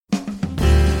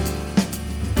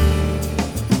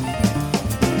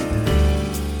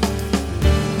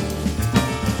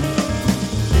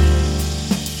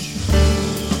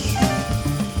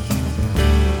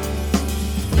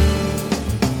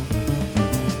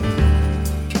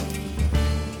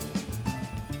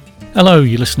Hello,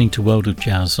 you're listening to World of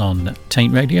Jazz on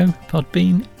Taint Radio,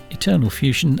 Podbean, Eternal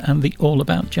Fusion and the All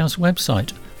About Jazz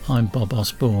website. I'm Bob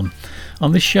Osborne.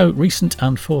 On this show, recent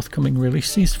and forthcoming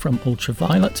releases from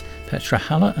Ultraviolet,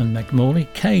 Petra and Meg Morley,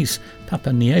 Kaze,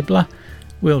 Pepa Niebla,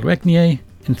 Will Régnier,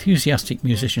 Enthusiastic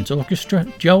Musicians Orchestra,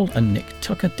 Joel and Nick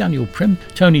Tucker, Daniel Prim,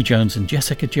 Tony Jones and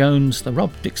Jessica Jones, the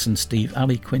Rob Dixon Steve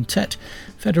Allee Quintet,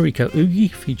 Federico Ughi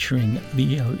featuring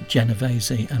Leo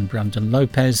Genovese and Brandon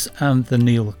Lopez, and the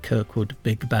Neal Kirkwood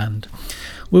Big Band.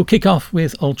 We'll kick off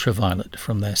with Ultraviolet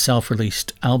from their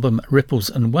self-released album Ripples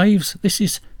and Waves. This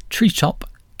is Treetop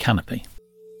Canopy.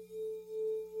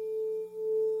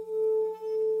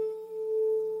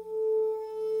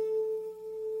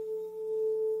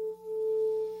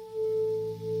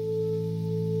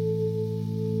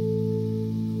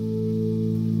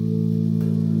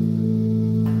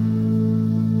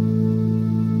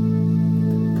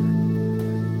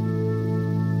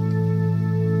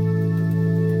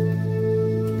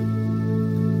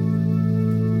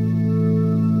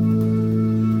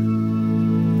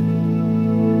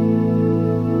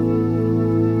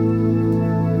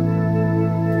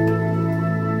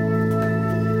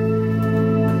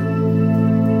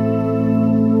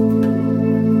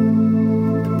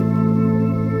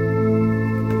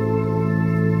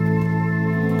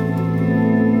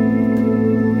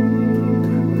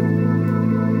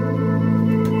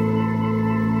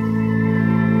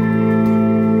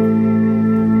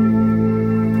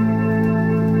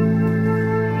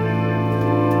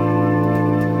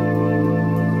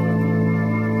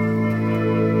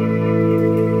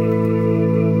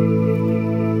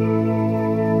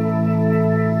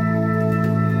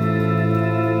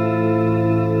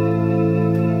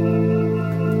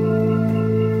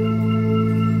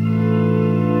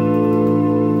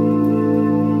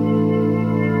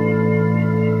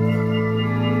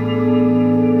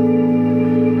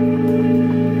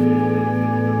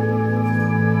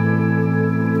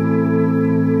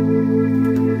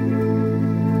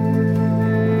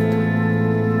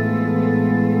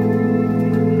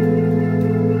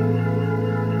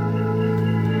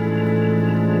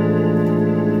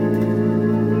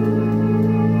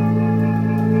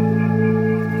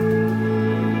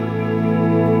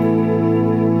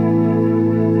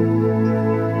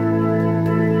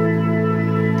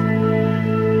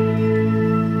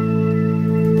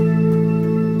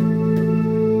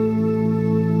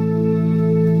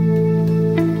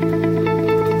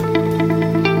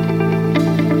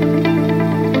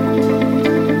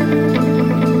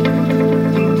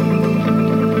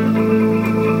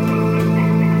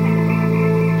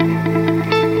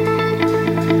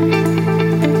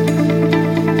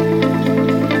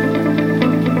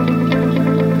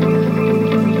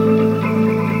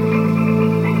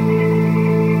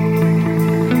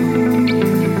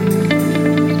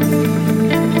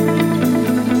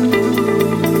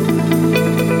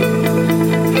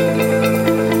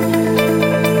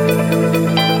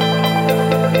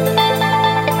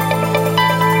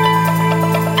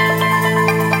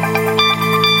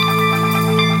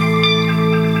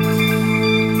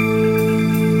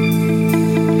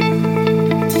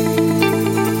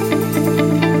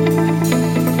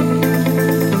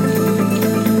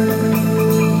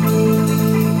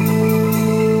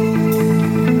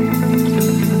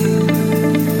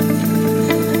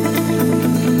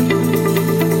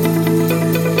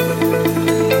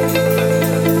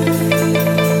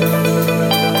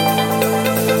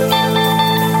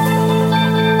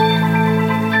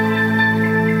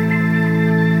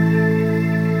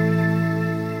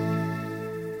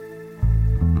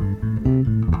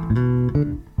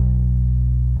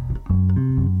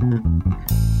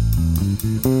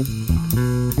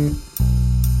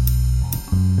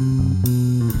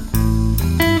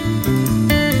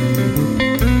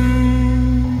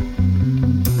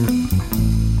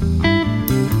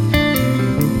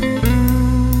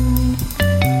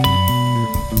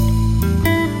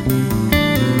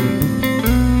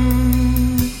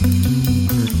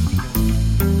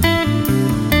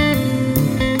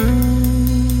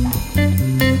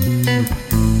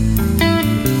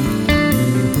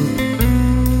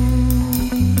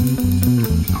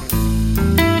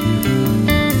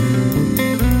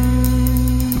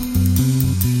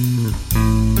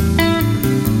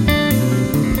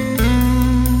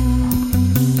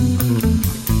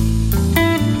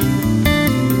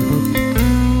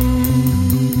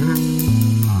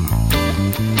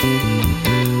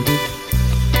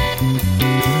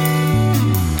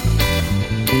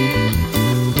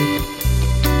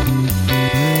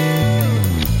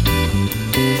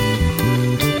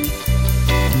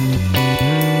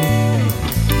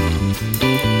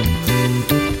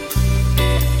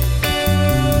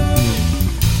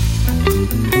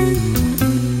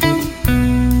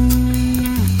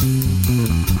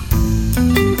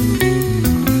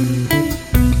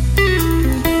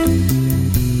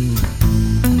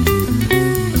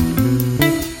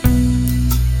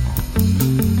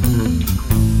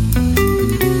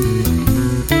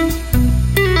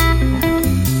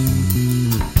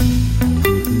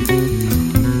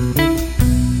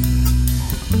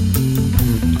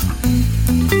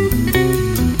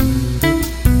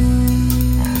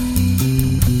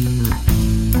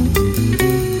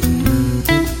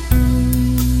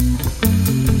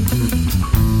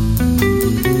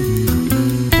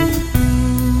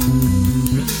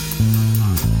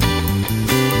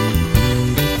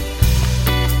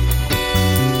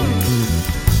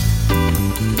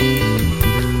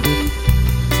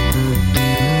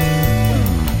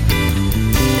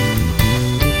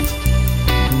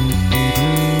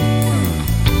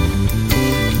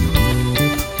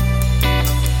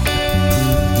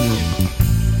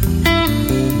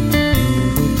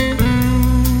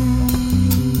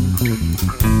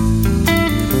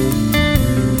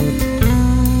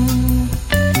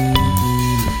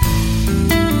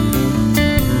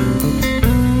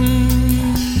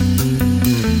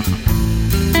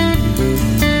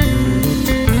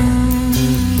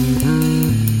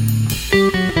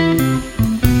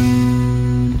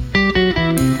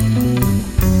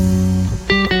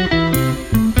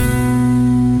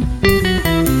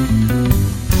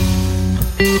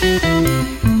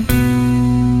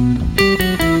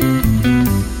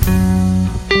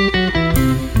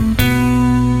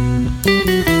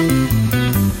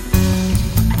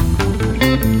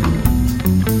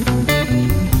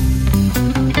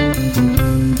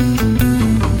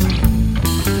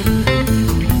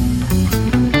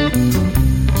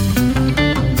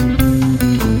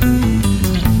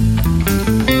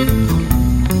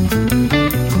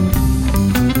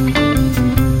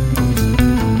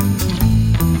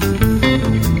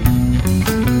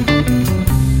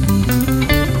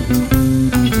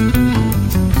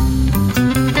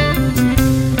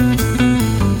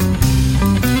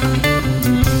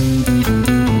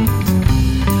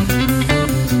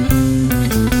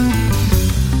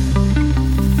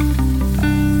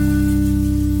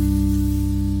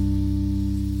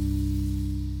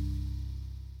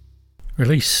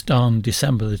 Released on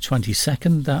December the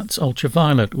 22nd, that's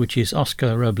Ultraviolet, which is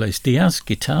Oscar Robles Diaz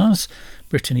guitars,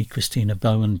 Brittany Christina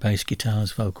Bowen bass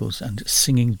guitars, vocals and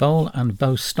singing bowl, and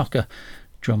Bo Stocker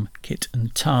drum kit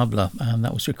and tabla, and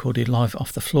that was recorded live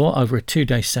off the floor over a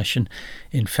 2-day session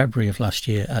in February of last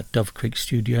year at Dove Creek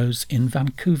Studios in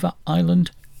Vancouver Island,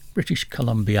 British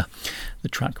Columbia. The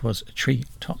track was Tree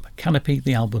Top Canopy.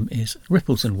 The album is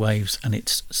Ripples and Waves, and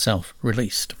it's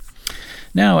self-released.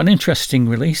 Now, an interesting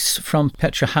release from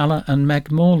Petra and Meg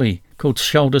Morley called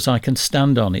Shoulders I Can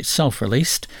Stand On. It's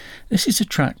self-released. This is a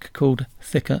track called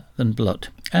Thicker Than Blood,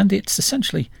 and it's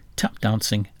essentially tap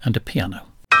dancing and a piano.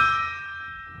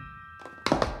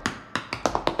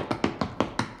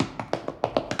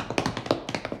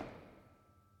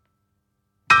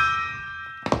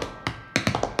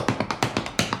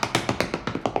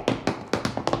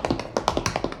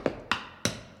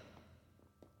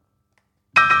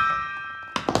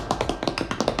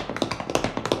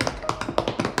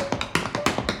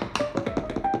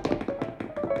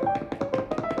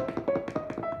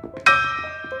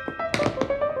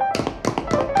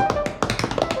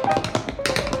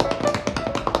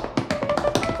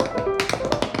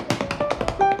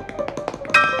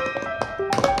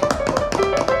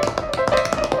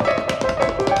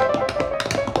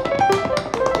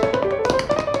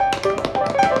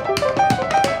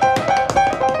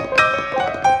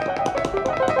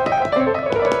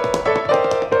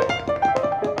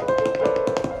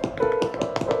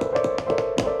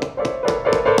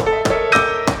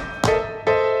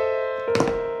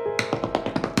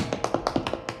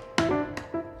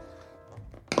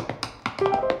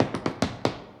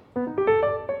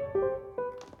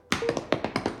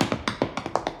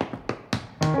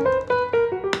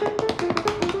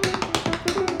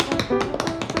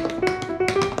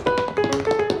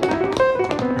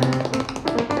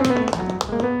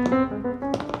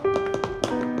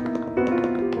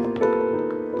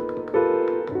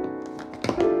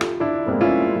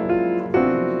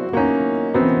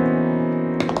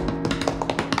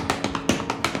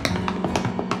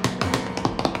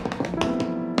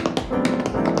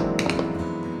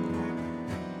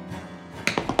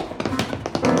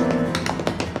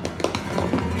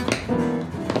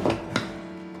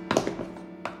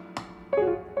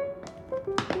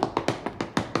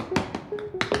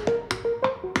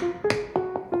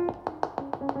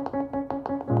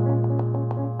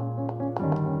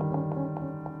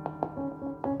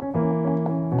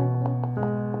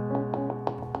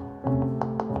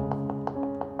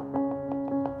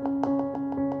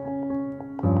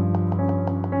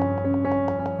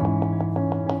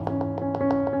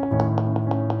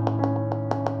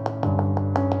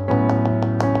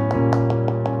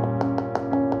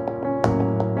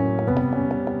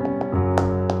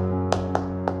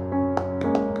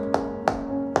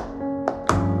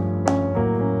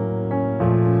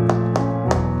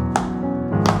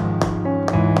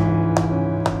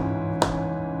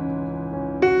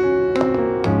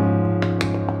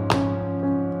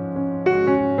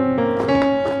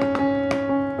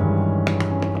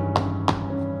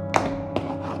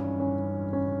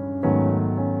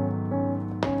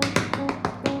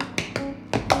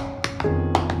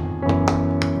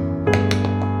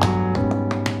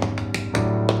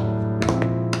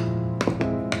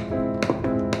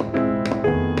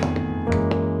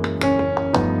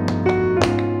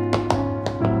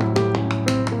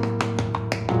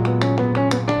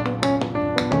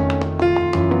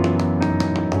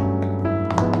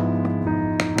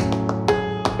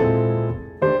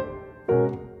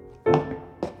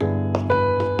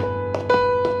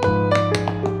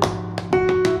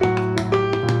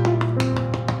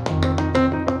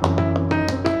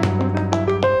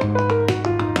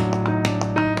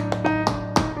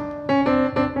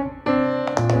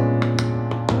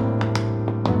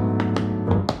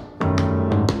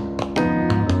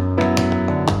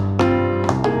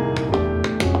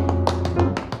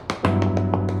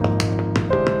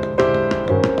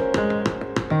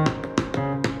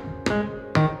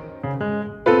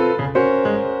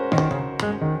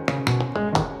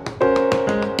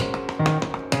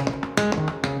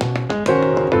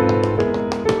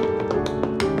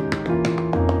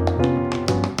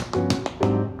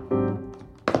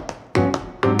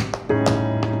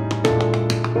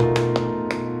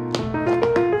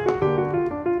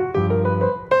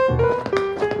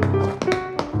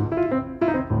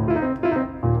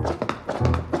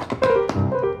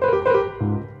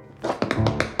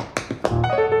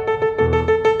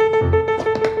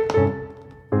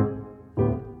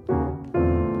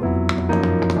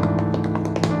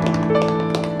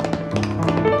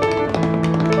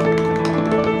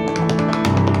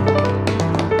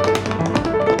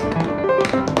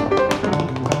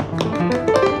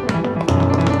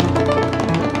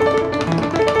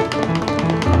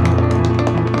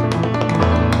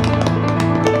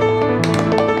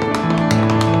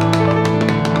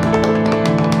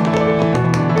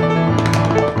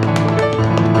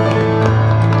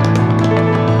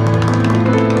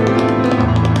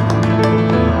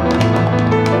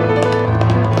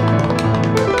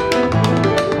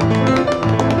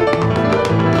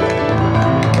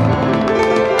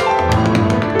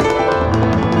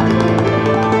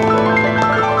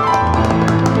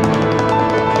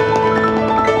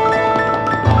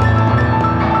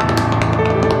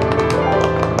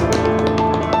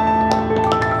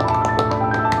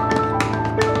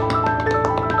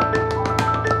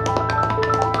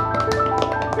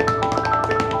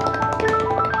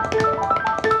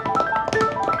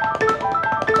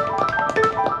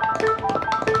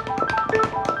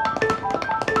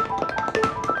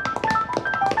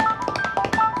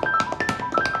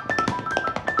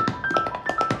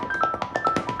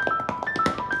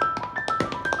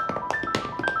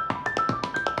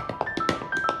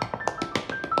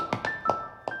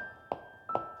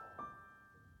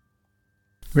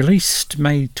 Released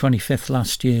May 25th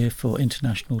last year for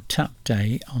International Tap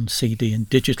Day on CD and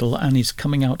digital, and is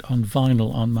coming out on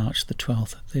vinyl on March the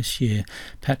 12th this year.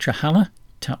 Petra,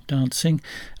 tap dancing,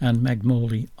 and Meg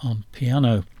Morley on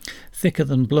piano. Thicker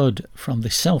Than Blood from the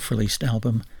self-released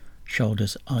album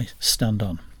Shoulders I Stand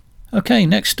On. Okay,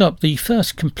 next up, the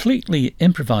first completely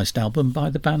improvised album by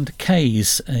the band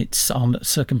Kaze. It's on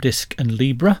Circumdisc and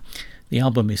Libra. The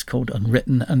album is called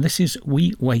Unwritten, and this is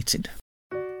We Waited.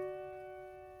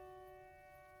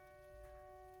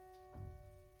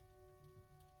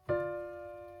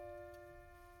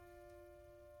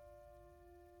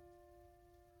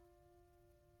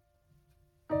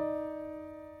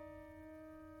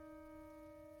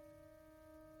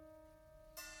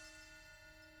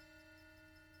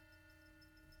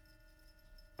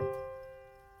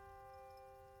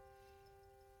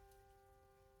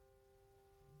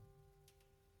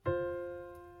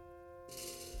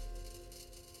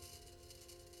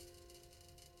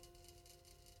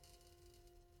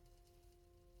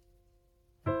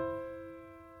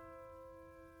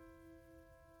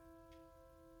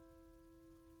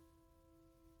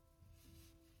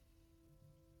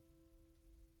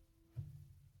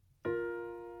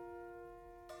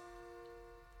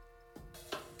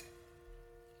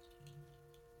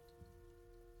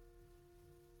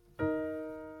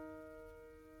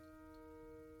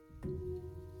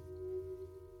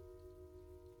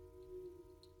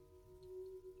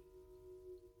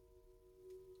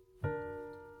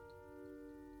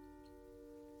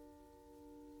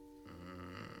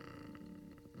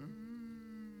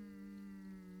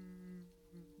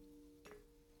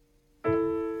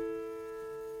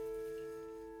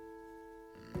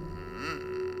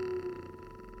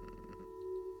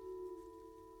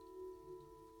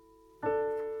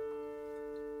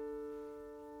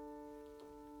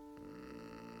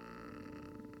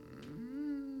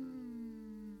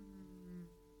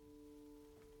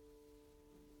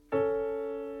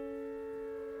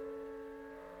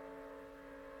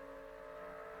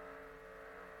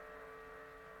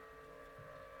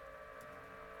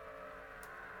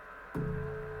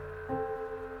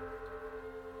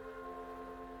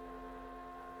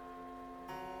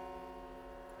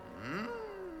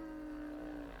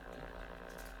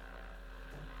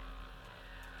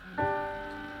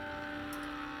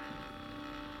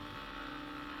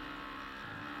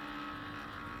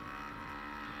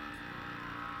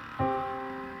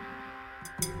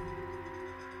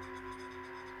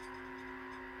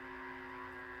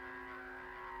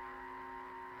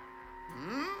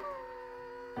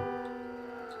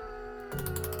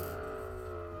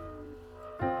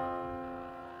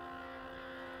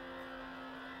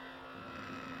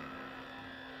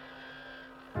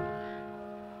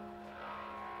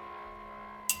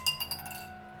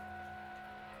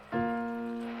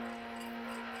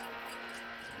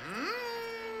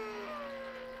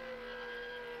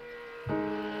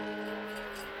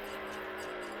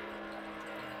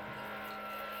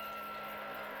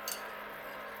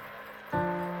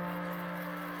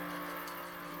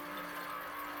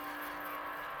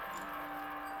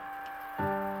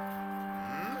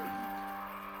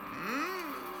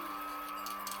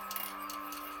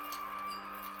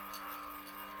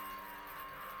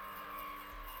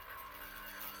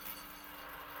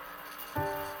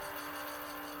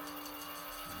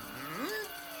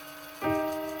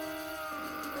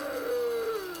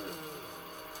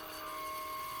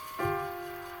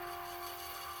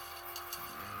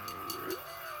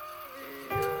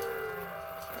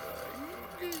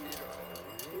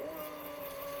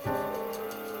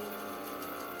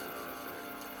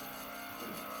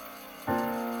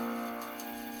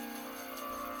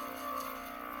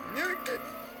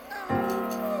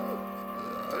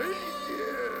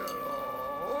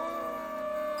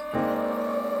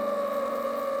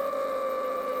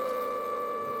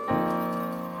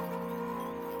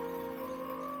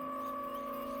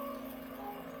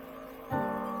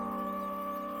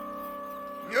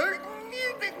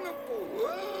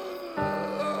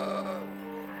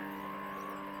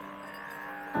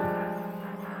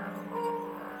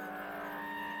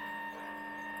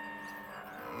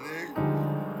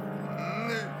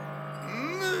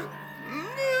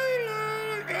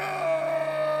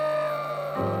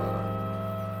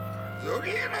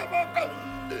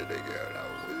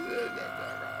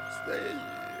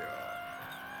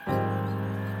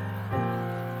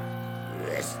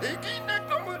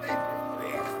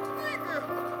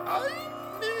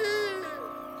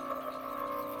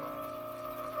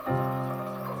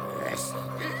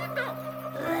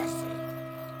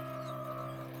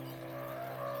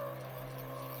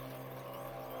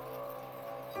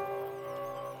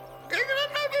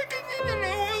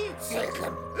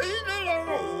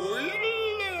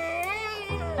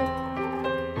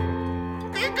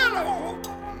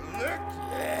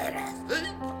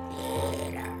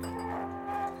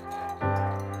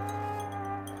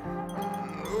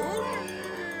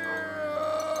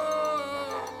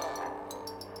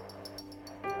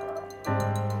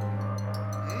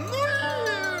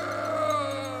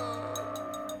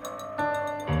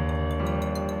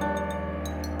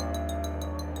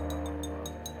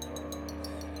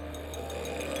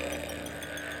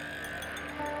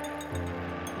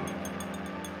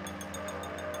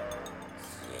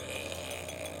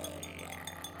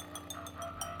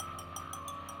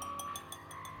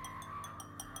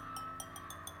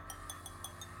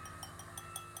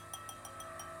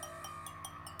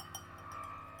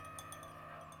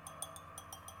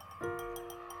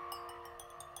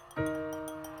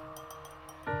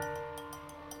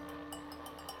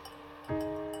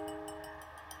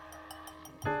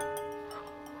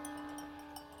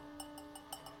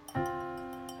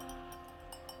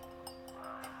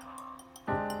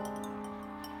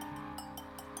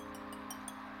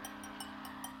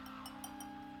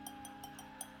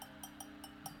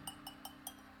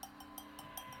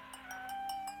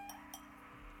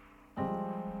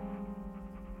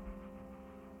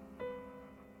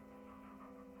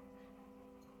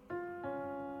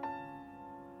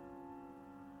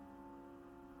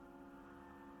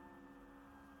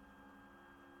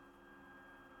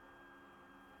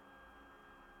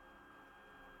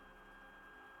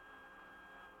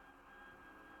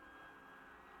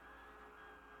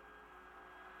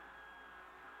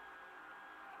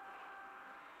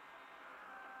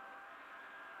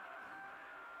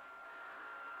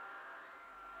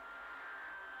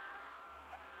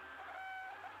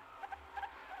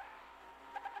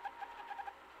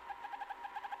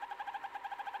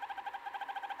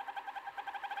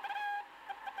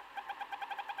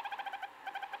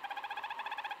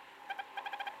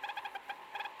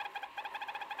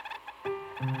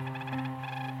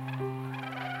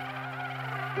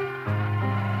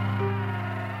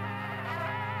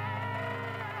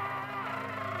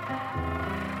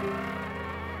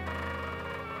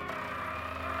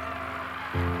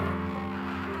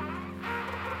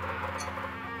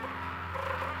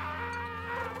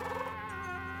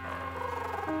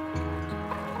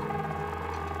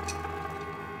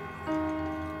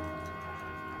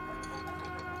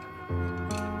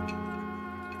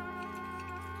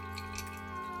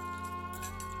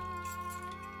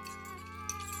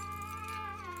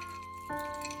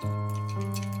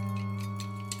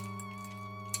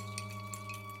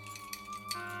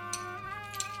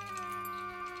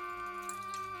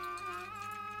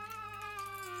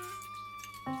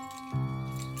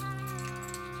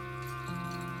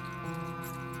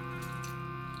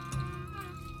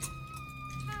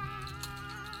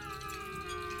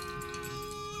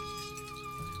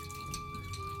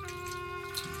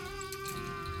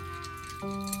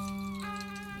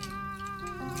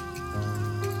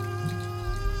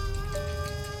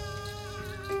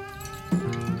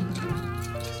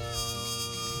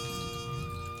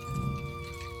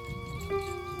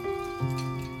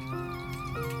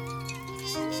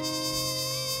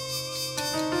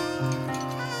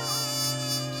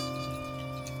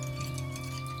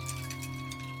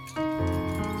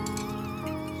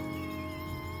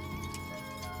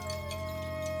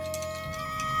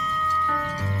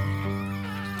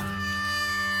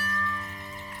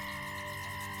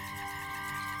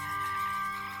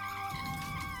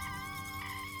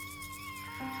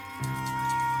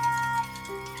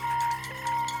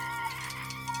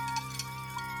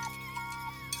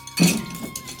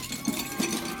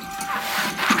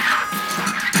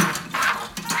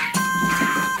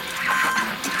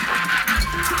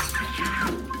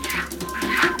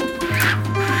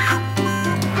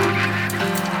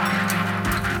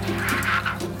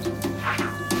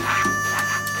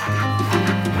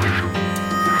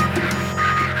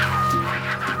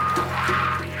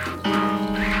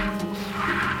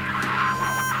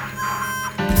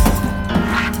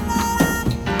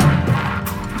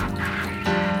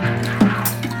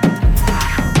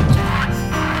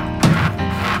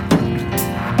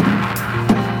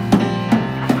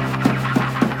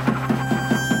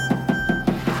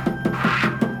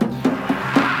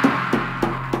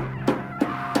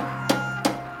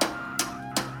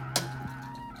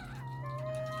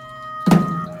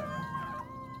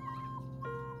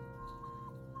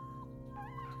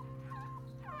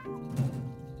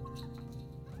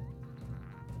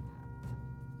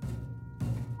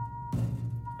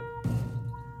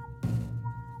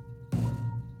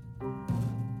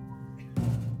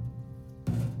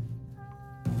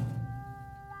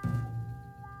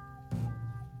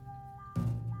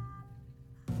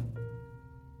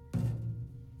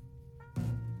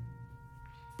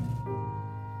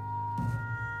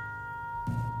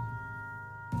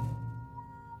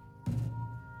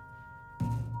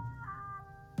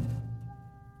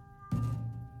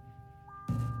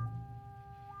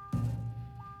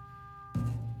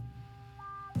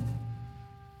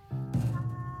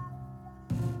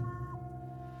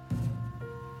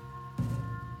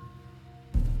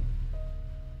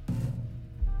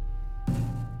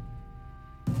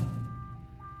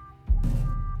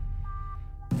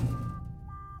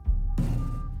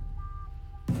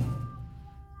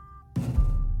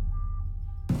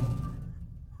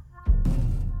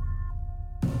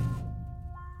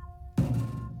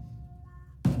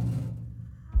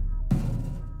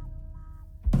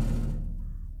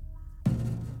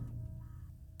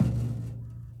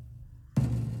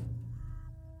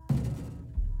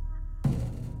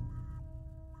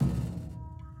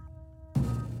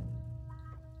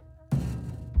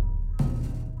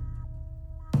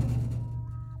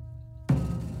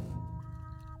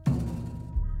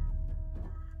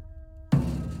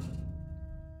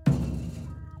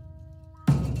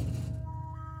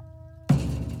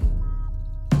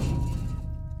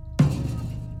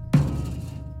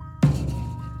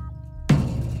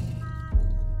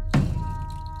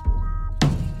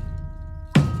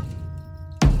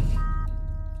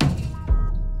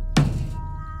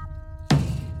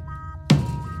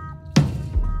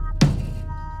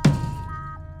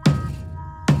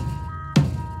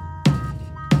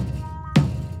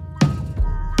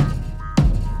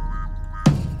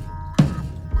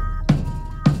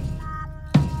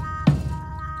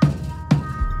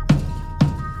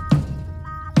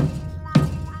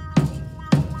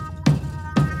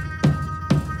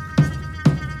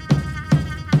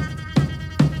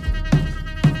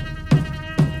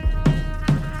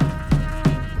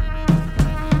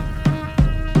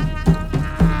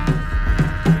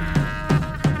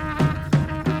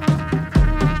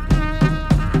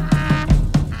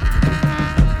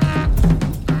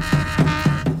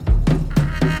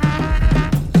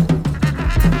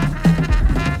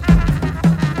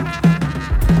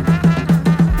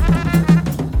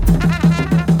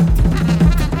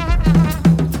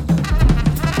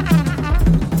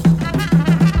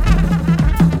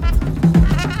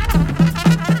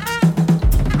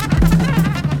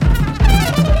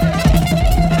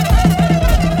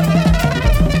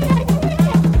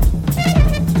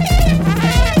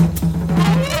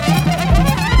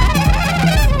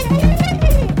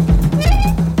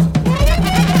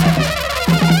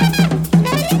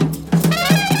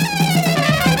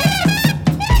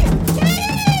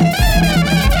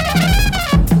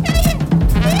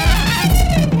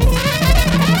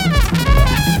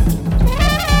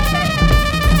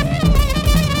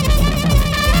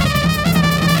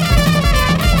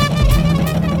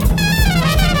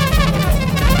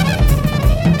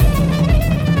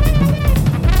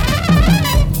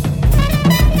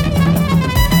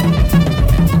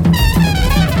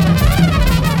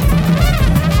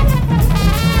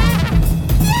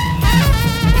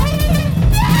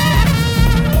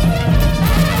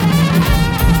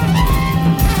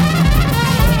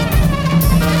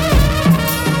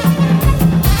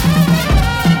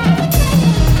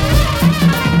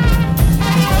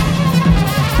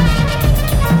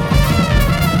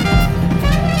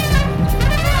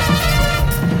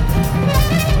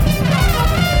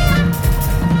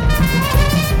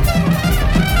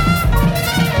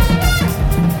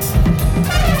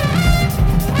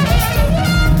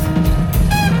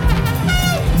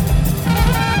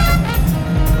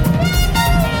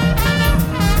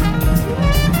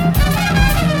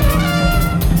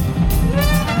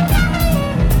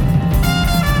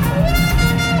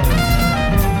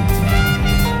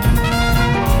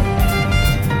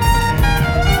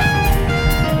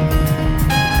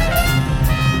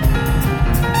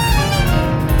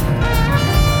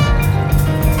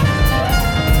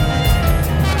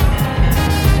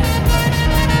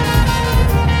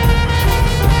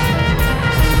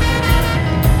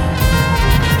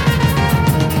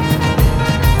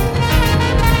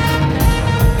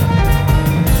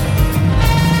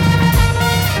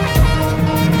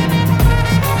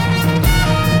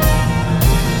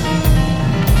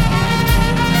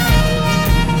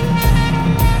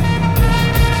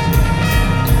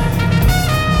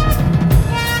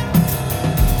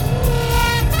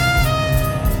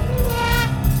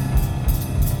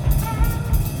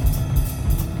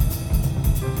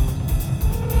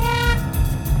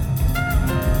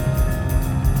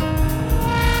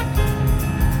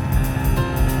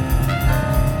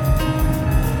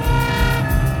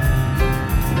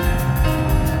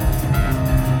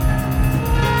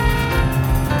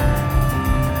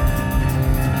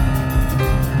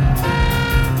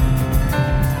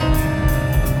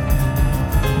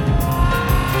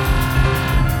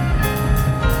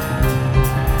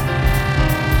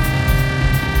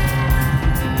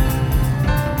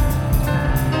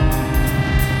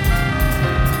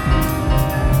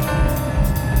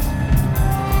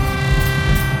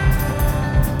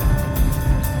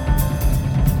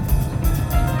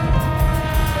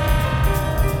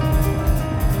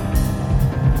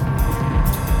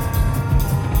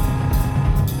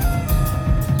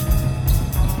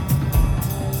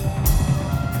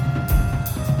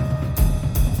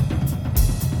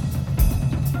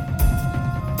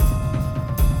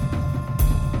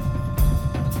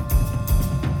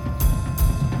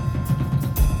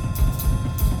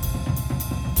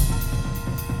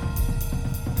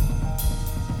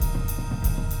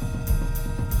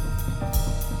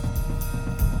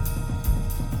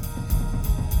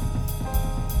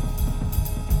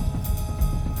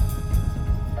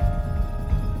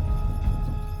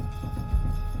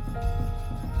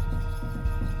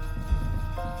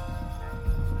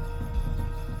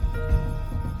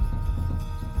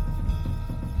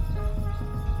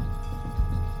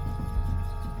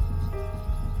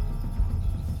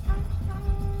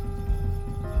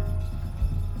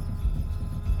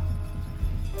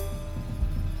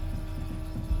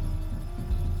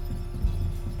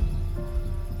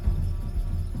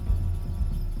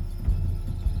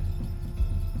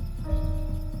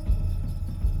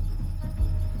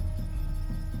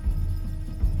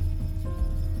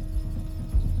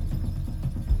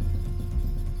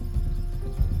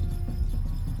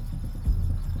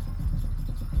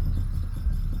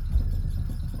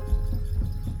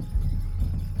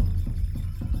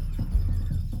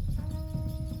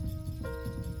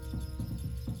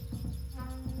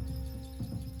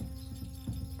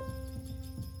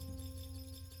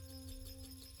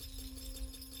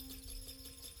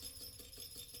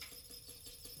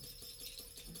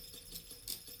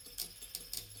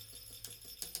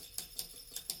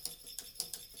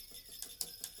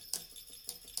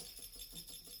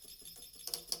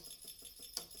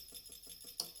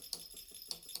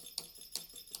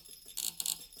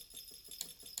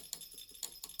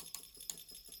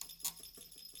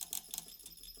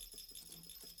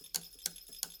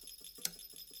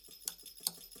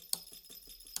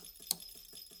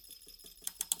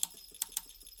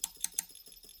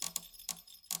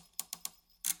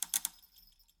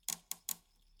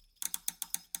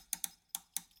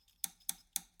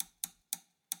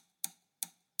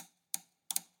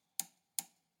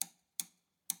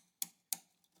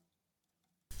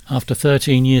 After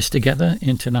 13 years together,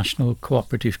 international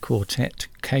cooperative quartet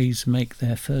Kaze make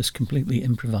their first completely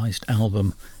improvised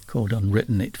album called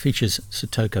Unwritten. It features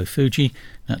Satoko Fuji,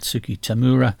 Natsuki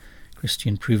Tamura,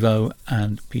 Christian Pruvot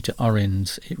and Peter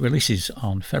Orins. It releases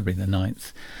on February the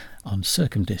 9th on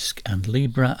Circumdisc and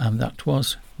Libra, and that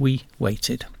was We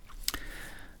Waited.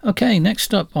 Okay,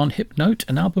 next up on Hypnote,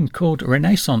 an album called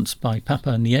Renaissance by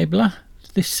Pepa Niebla.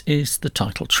 This is the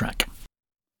title track.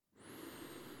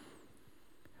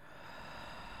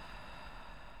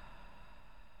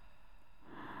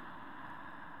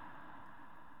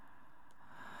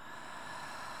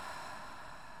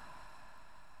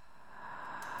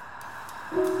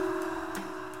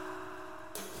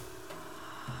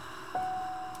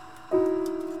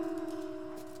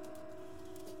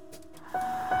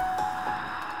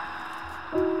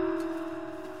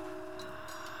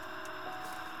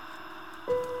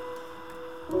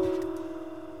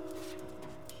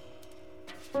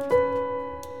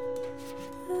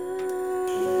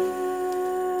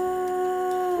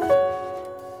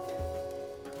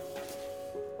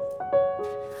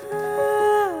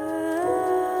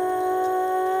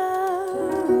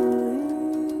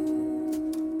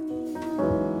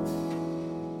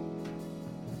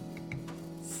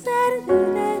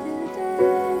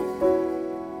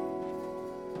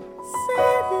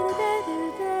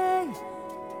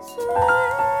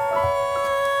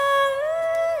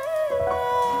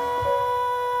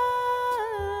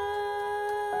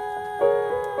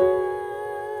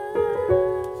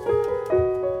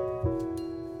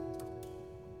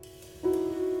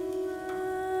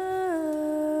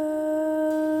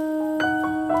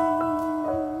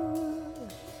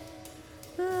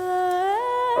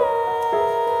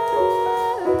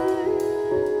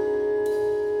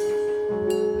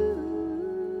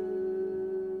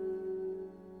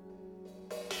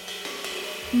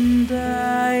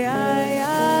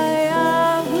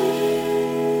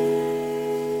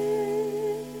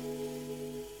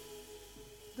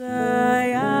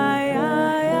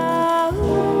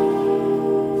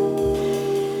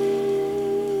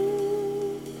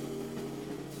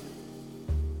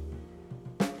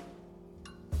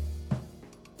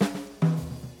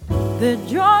 The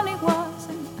journey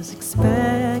wasn't as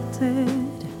expected.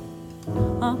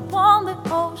 Upon the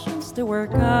oceans there were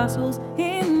castles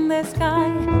in the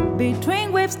sky,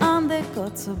 between waves and the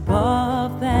gods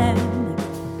above them.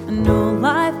 A new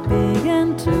life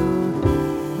began to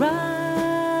rise.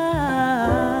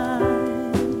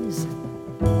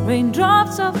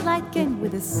 Raindrops of light came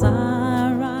with the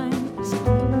sunrise.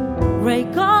 Grey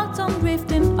cotton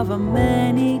drifting over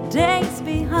many days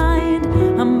behind.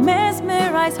 A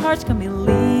mesmerized heart can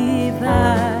believe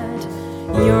that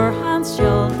your hands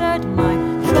shouldered my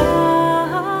trust.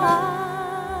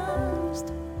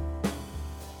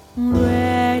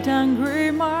 Red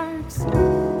angry marks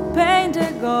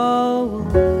painted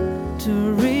gold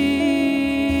to reach,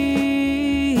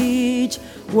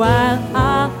 while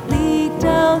a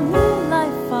little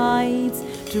moonlight fights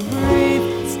to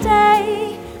breathe.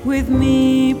 Stay with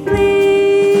me,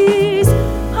 please.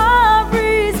 A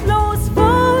breeze blows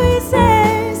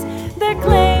voices that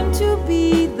claim to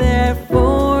be there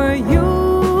for you.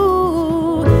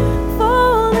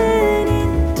 Falling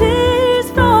in tears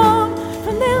from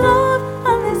the love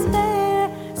and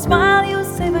despair. Smile, you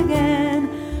save again.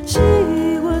 She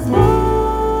was born.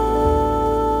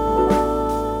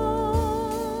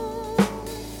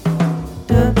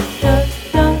 Da, da,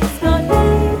 da, da, da,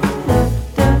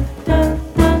 da, da,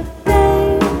 da,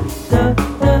 da.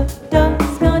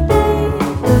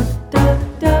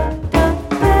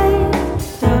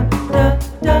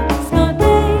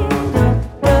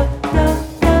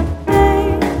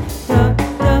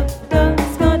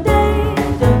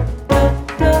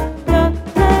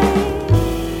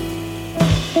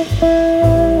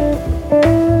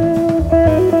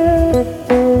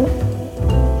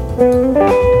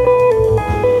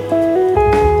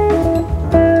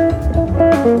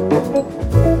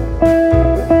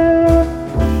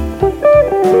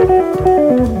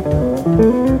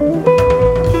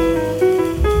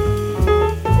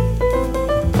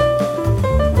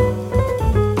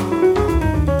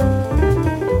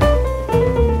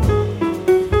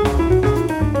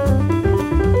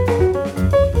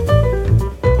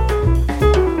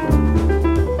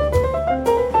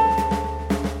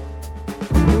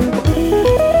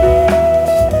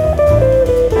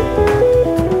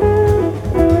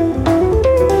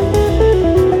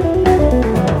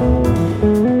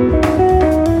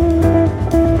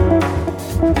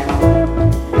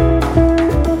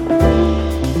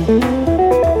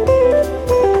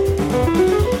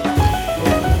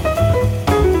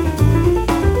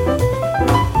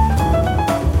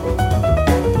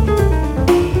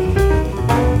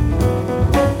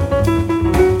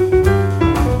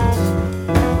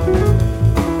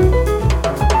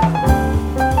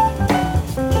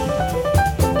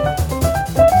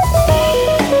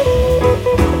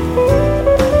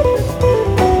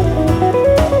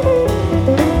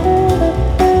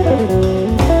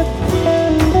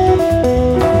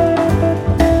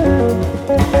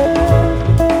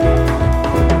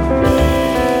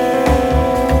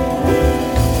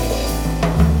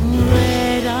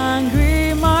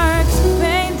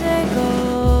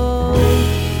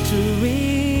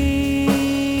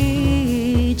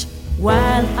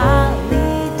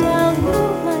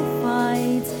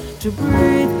 to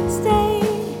breathe. Stay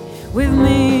with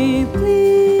me,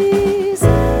 please.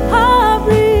 Our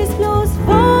breeze blows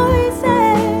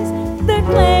voices that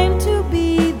claim to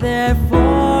be there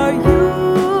for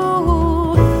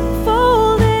you.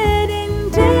 Folded in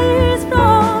tears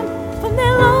from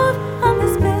their love and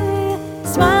despair.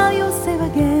 Smile, you'll save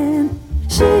again.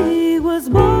 She was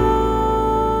born.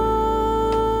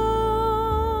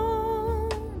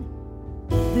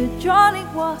 The journey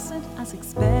wasn't as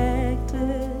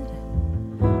expected.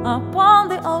 Upon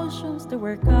the oceans there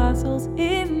were castles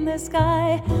in the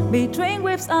sky, between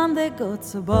waves and the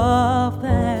gods above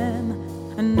them.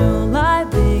 A new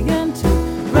life began to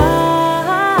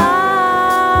rise.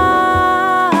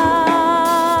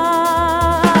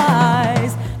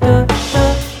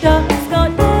 Ducks go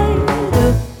day,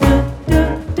 ducks go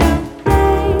day,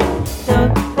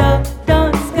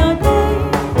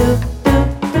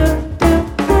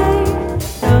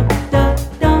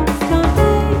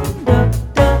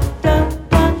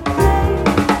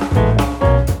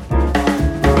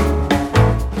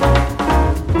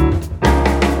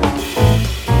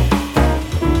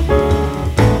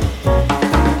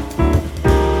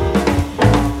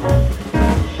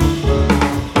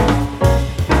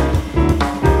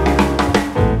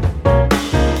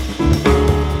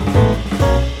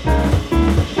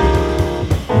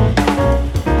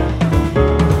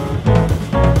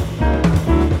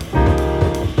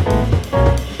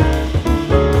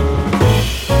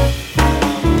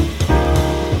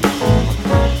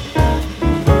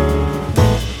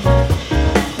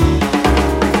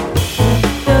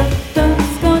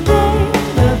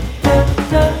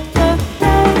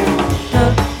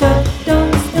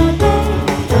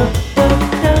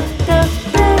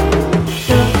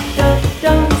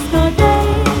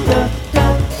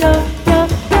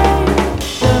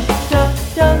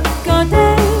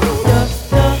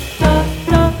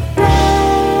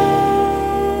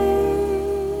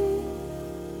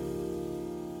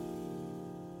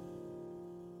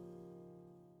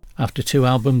 After 2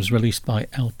 albums released by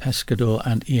El Pescador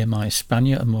and EMI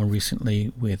España, and more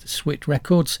recently with Swit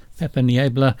Records, Pepa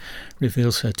Niebla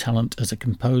reveals her talent as a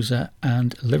composer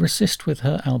and lyricist with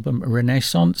her album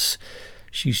Renaissance.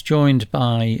 She's joined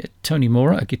by Tony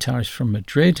Mora, a guitarist from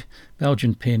Madrid,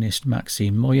 Belgian pianist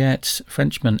Maxime Moyet,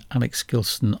 Frenchman Alex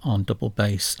Gilson on double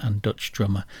bass, and Dutch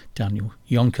drummer Daniel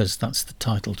Jonkers. That's the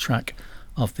title track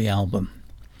of the album.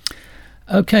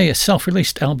 Okay, a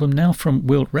self-released album now from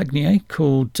Will Régnier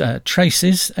called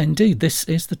Traces. Indeed, this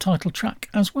is the title track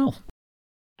as well.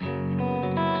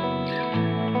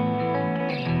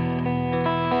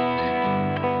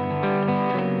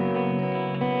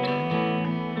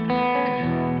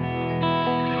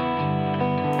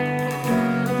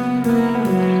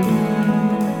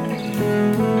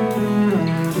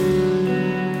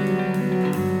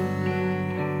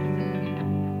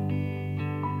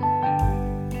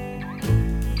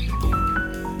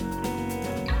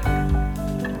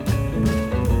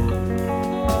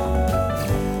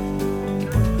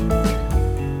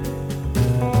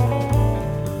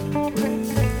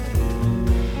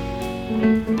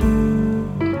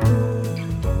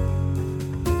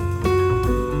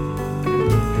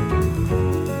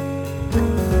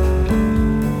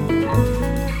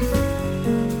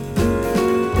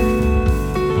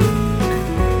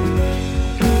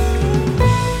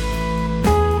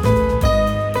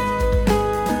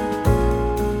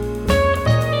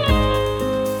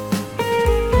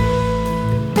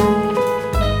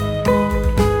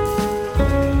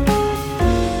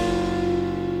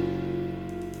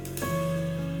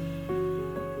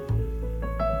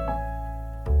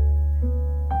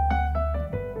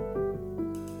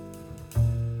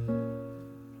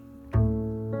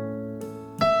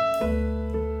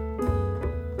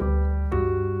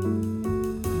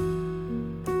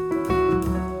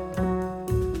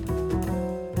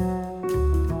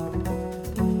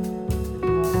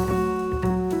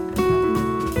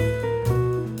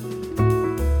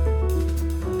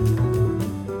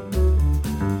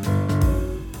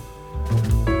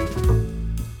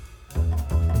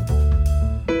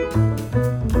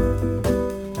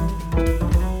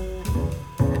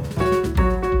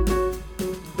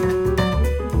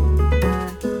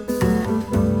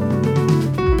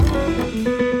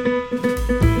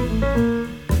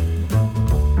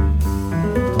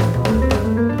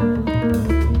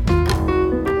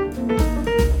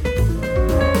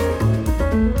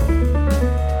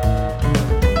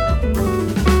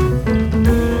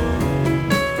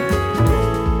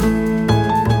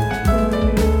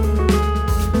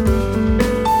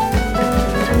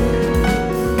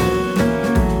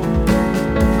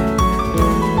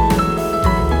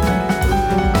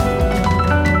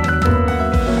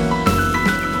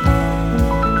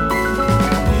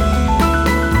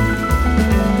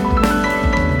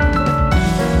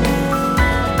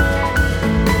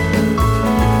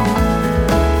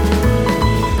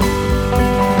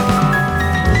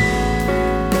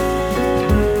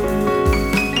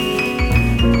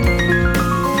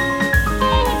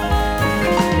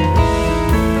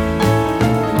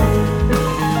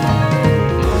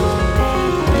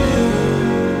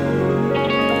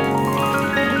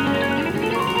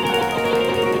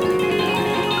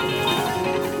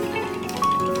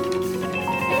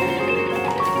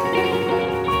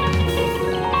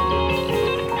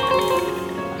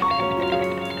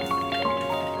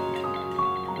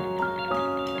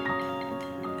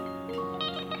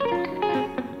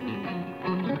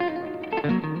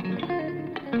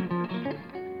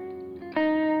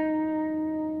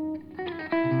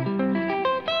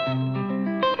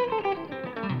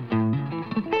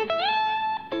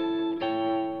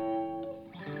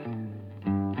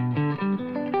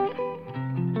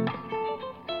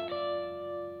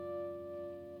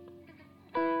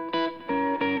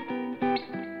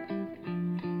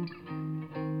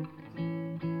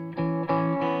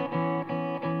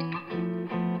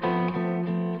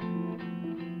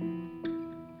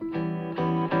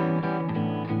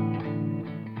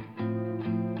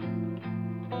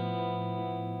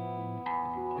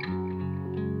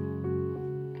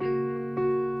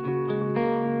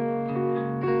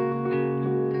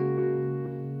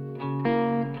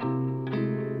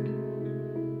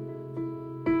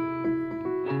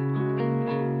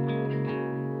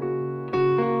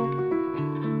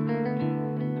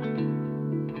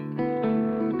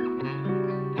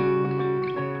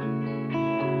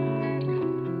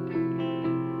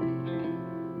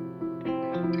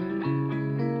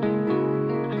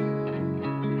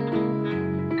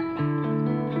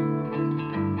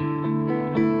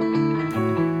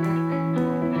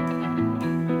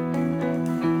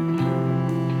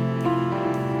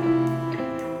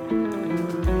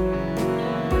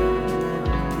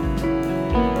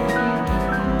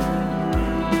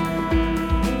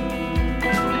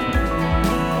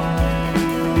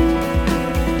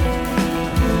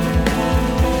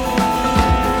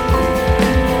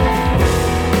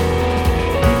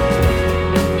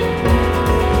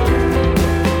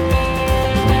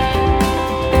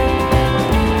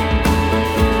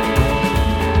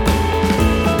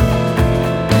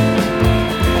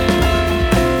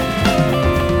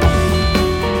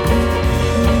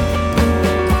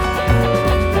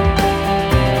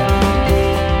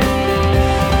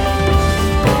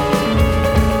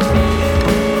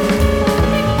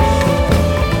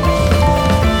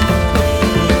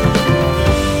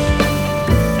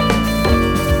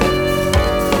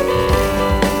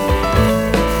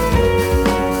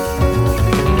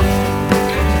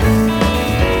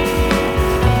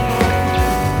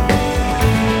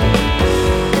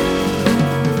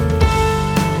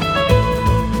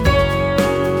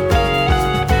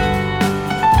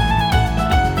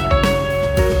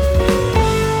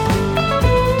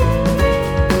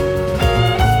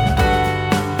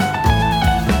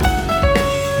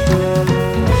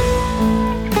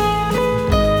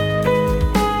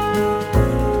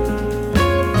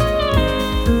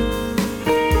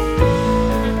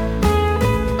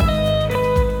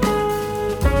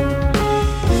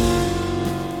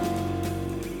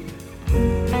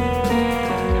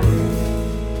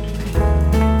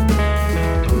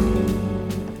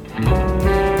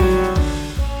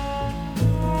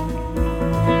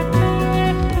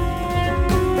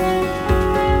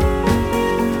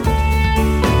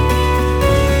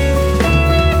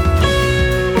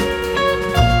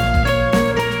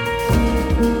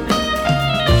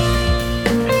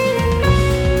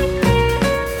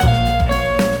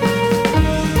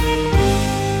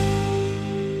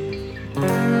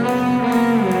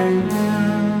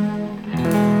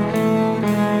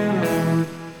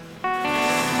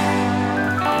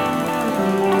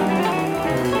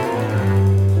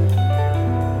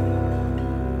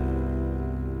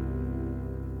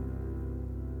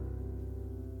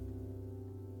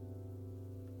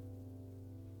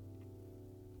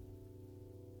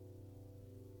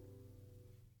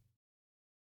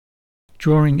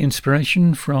 Drawing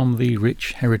inspiration from the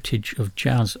rich heritage of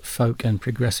jazz, folk and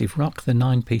progressive rock, the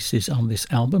 9 pieces on this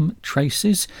album,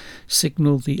 Traces,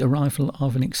 signal the arrival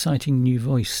of an exciting new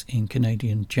voice in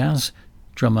Canadian jazz,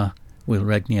 drummer Will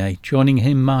Régnier. Joining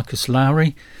him, Marcus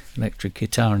Lowry, electric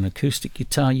guitar and acoustic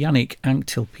guitar, Yannick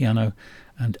Anctil piano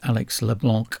and Alex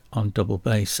LeBlanc on double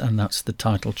bass, and that's the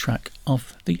title track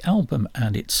of the album,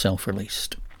 and it's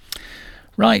self-released.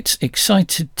 Right,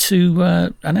 excited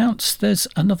to announce there's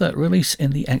another release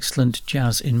in the excellent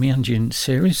Jazz in Mianjin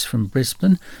series from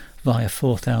Brisbane via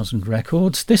 4000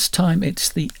 Records. This time it's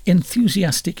the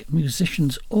Enthusiastic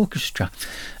Musicians Orchestra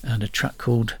and a track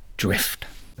called Drift.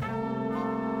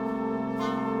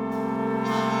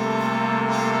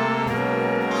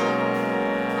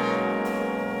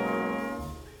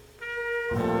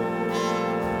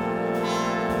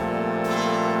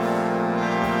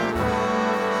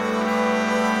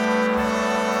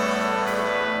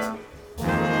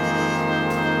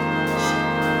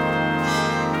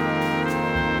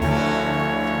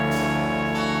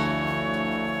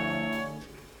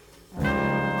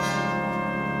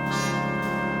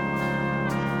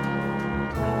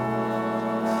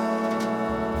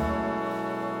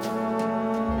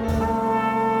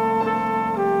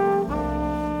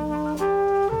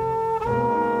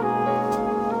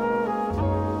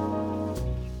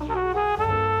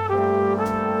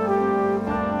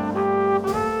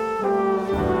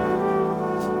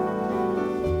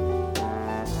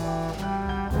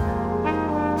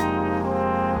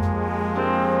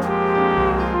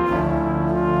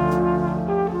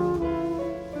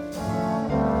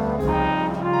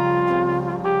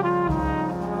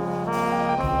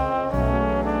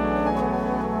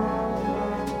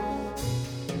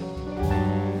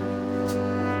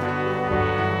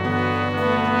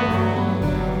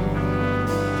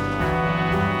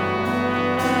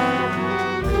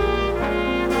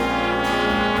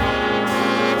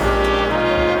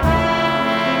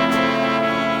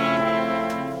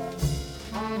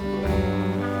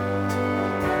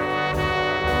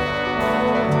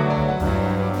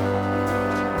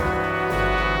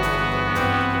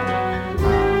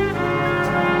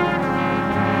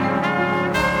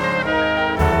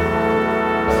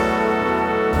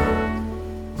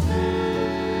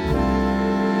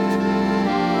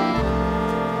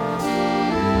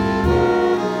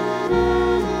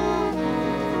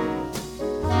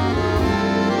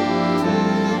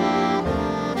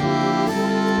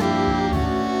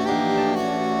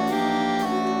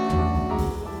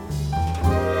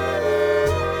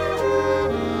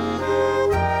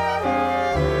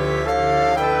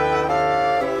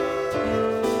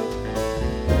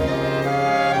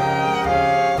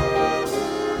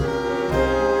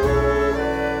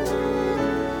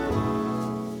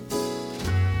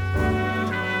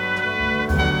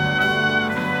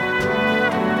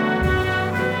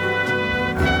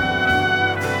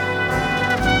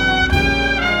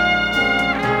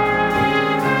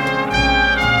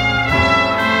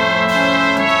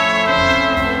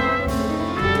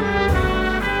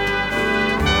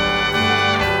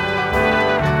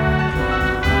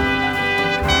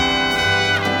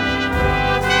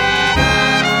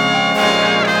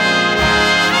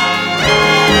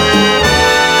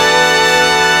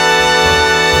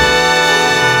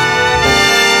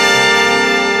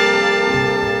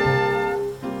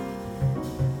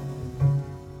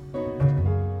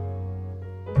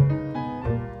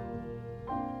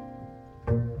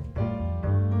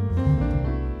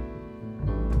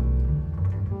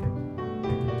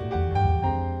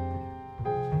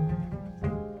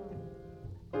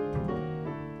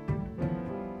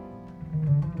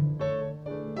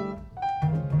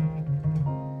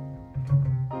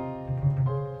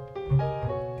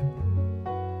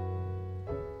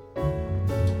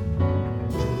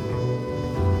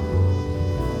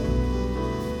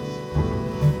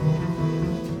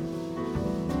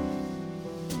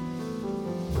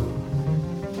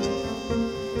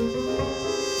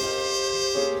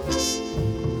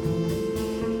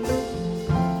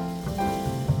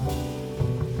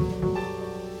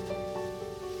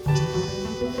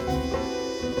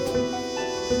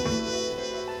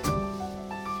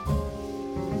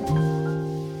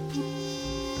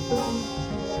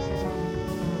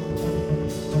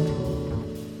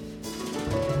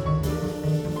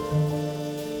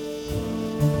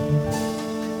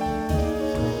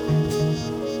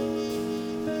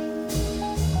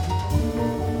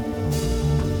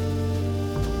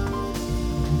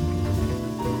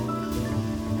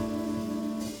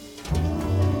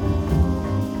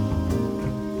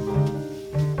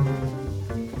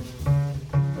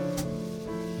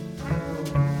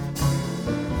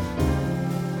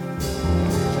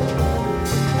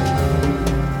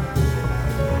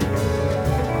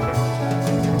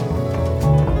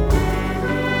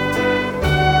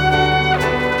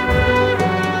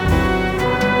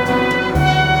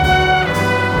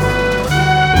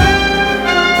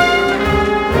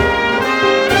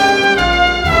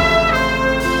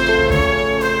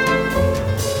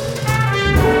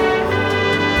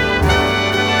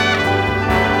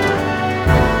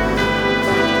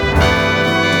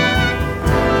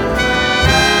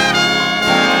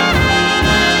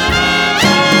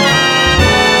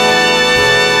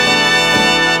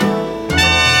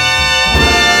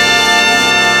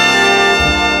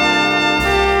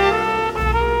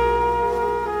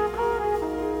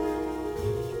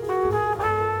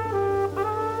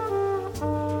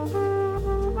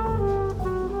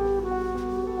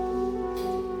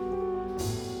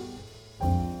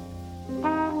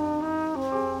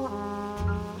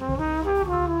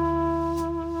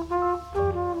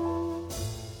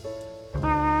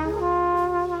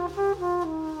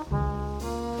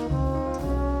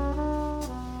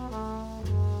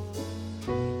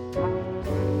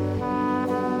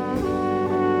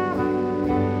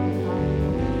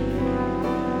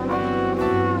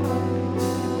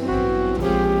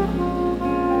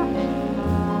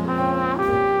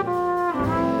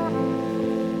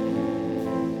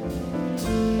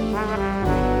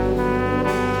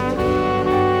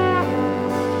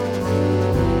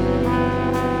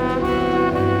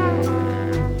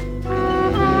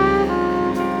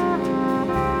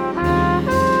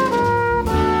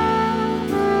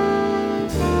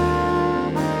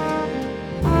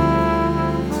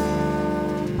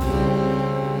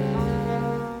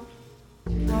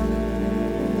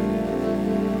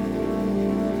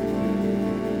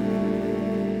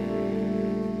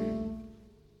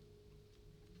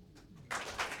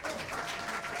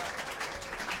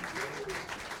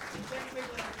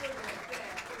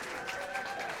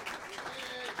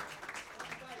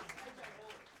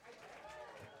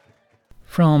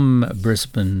 From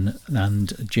Brisbane and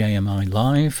JMI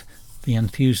Live, the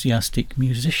Enthusiastic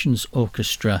Musicians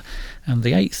Orchestra, and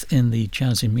the 8th in the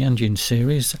Jazz in Mianjin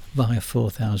series via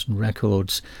 4000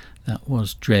 Records. That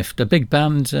was Drift, a big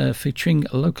band featuring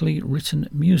locally written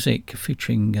music,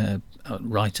 featuring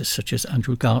writers such as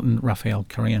Andrew Garton, Raphael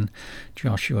Currian,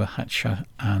 Joshua Hatcher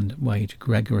and Wade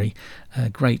Gregory.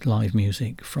 Great live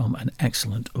music from an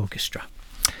excellent orchestra.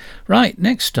 Right,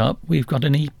 next up we've got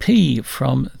an EP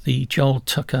from the Joel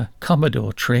Tucker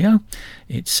Commodore Trio.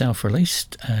 It's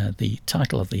self-released. The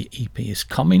title of the EP is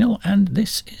Communal, and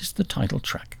this is the title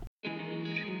track.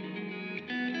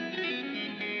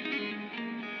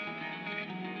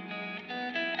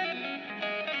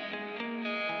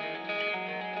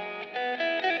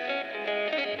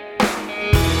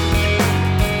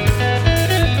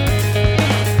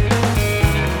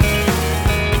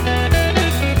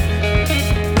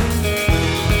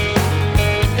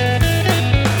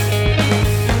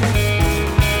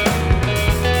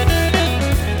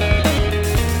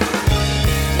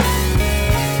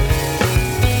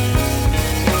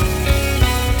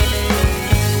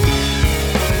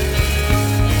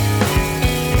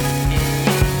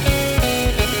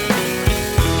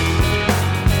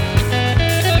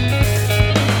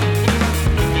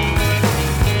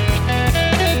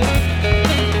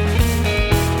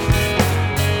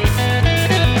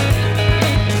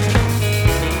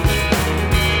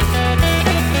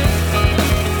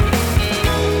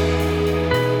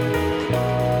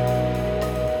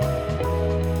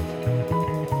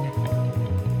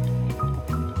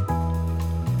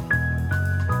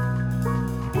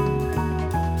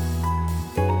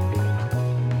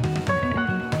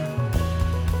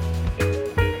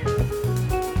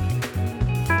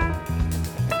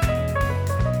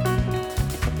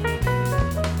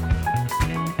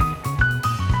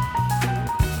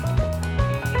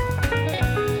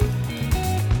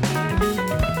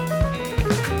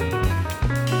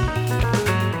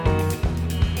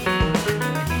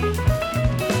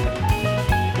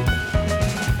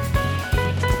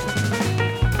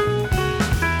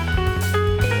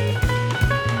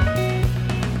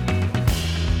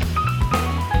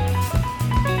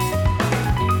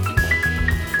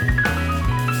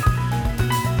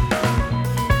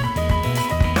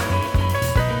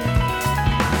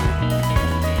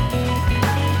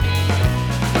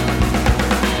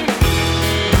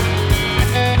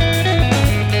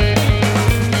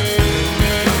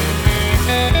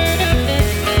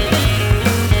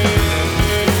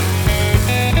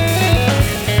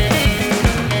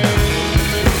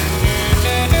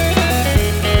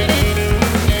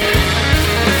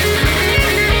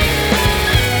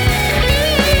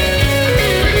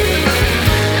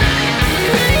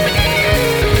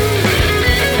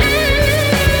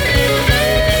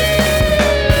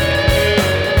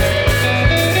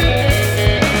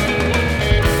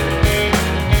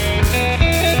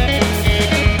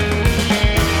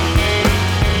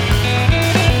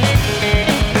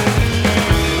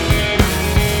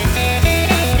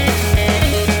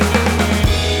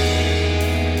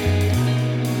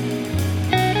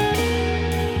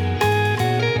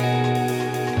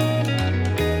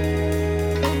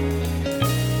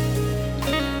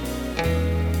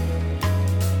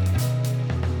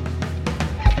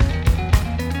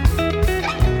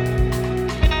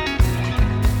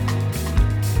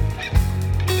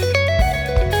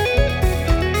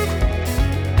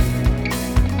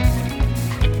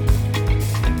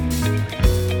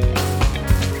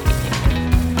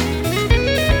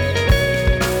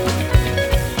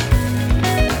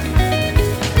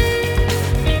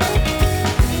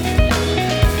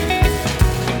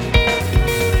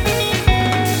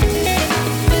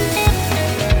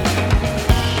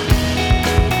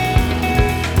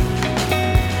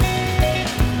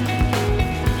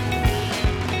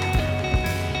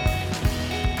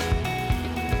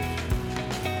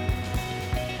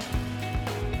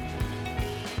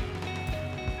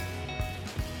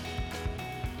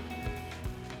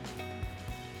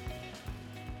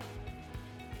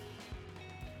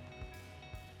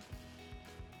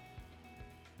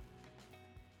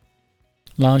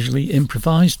 largely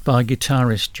improvised by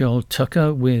guitarist Joel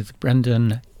Tucker, with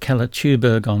Brendan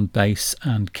Keller-Tuberg on bass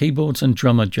and keyboards, and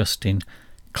drummer Justin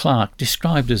Clark,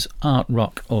 described as art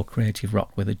rock or creative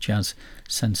rock with a jazz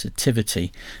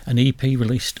sensitivity. An EP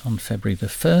released on February the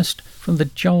 1st from the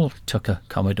Joel Tucker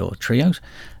Commodore Trio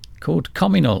called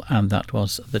Communal, and that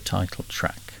was the title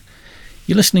track.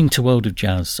 You're listening to World of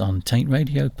Jazz on Taint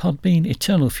Radio, Podbean,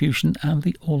 Eternal Fusion and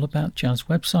the All About Jazz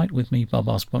website with me, Bob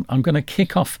Osborne. I'm going to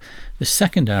kick off the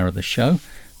second hour of the show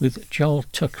with Joel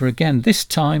Tucker again, this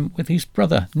time with his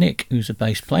brother Nick, who's a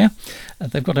bass player.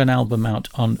 They've got an album out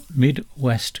on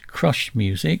Midwest Crush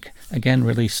Music, again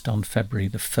released on February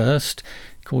the 1st,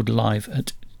 called Live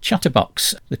at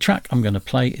Chatterbox. The track I'm going to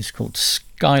play is called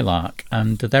Skylark,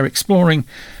 and they're exploring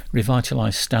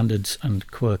revitalised standards and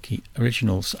quirky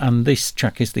originals. And this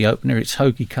track is the opener. It's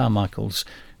Hoagy Carmichael's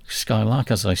Skylark,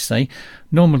 as I say,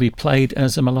 normally played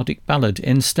as a melodic ballad.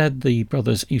 Instead, the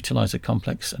brothers utilise a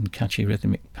complex and catchy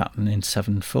rhythmic pattern in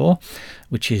 7/4,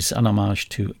 which is an homage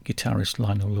to guitarist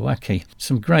Lionel Luecki.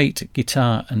 Some great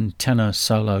guitar and tenor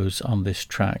solos on this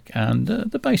track, and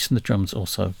the bass and the drums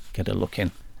also get a look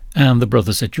in. And the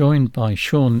brothers are joined by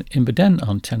Sean Imberden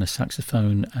on tenor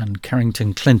saxophone and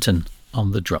Carrington Clinton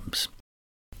on the drums.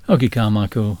 Hoagy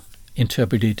Carmichael,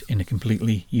 interpreted in a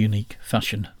completely unique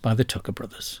fashion by the Tucker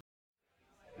brothers.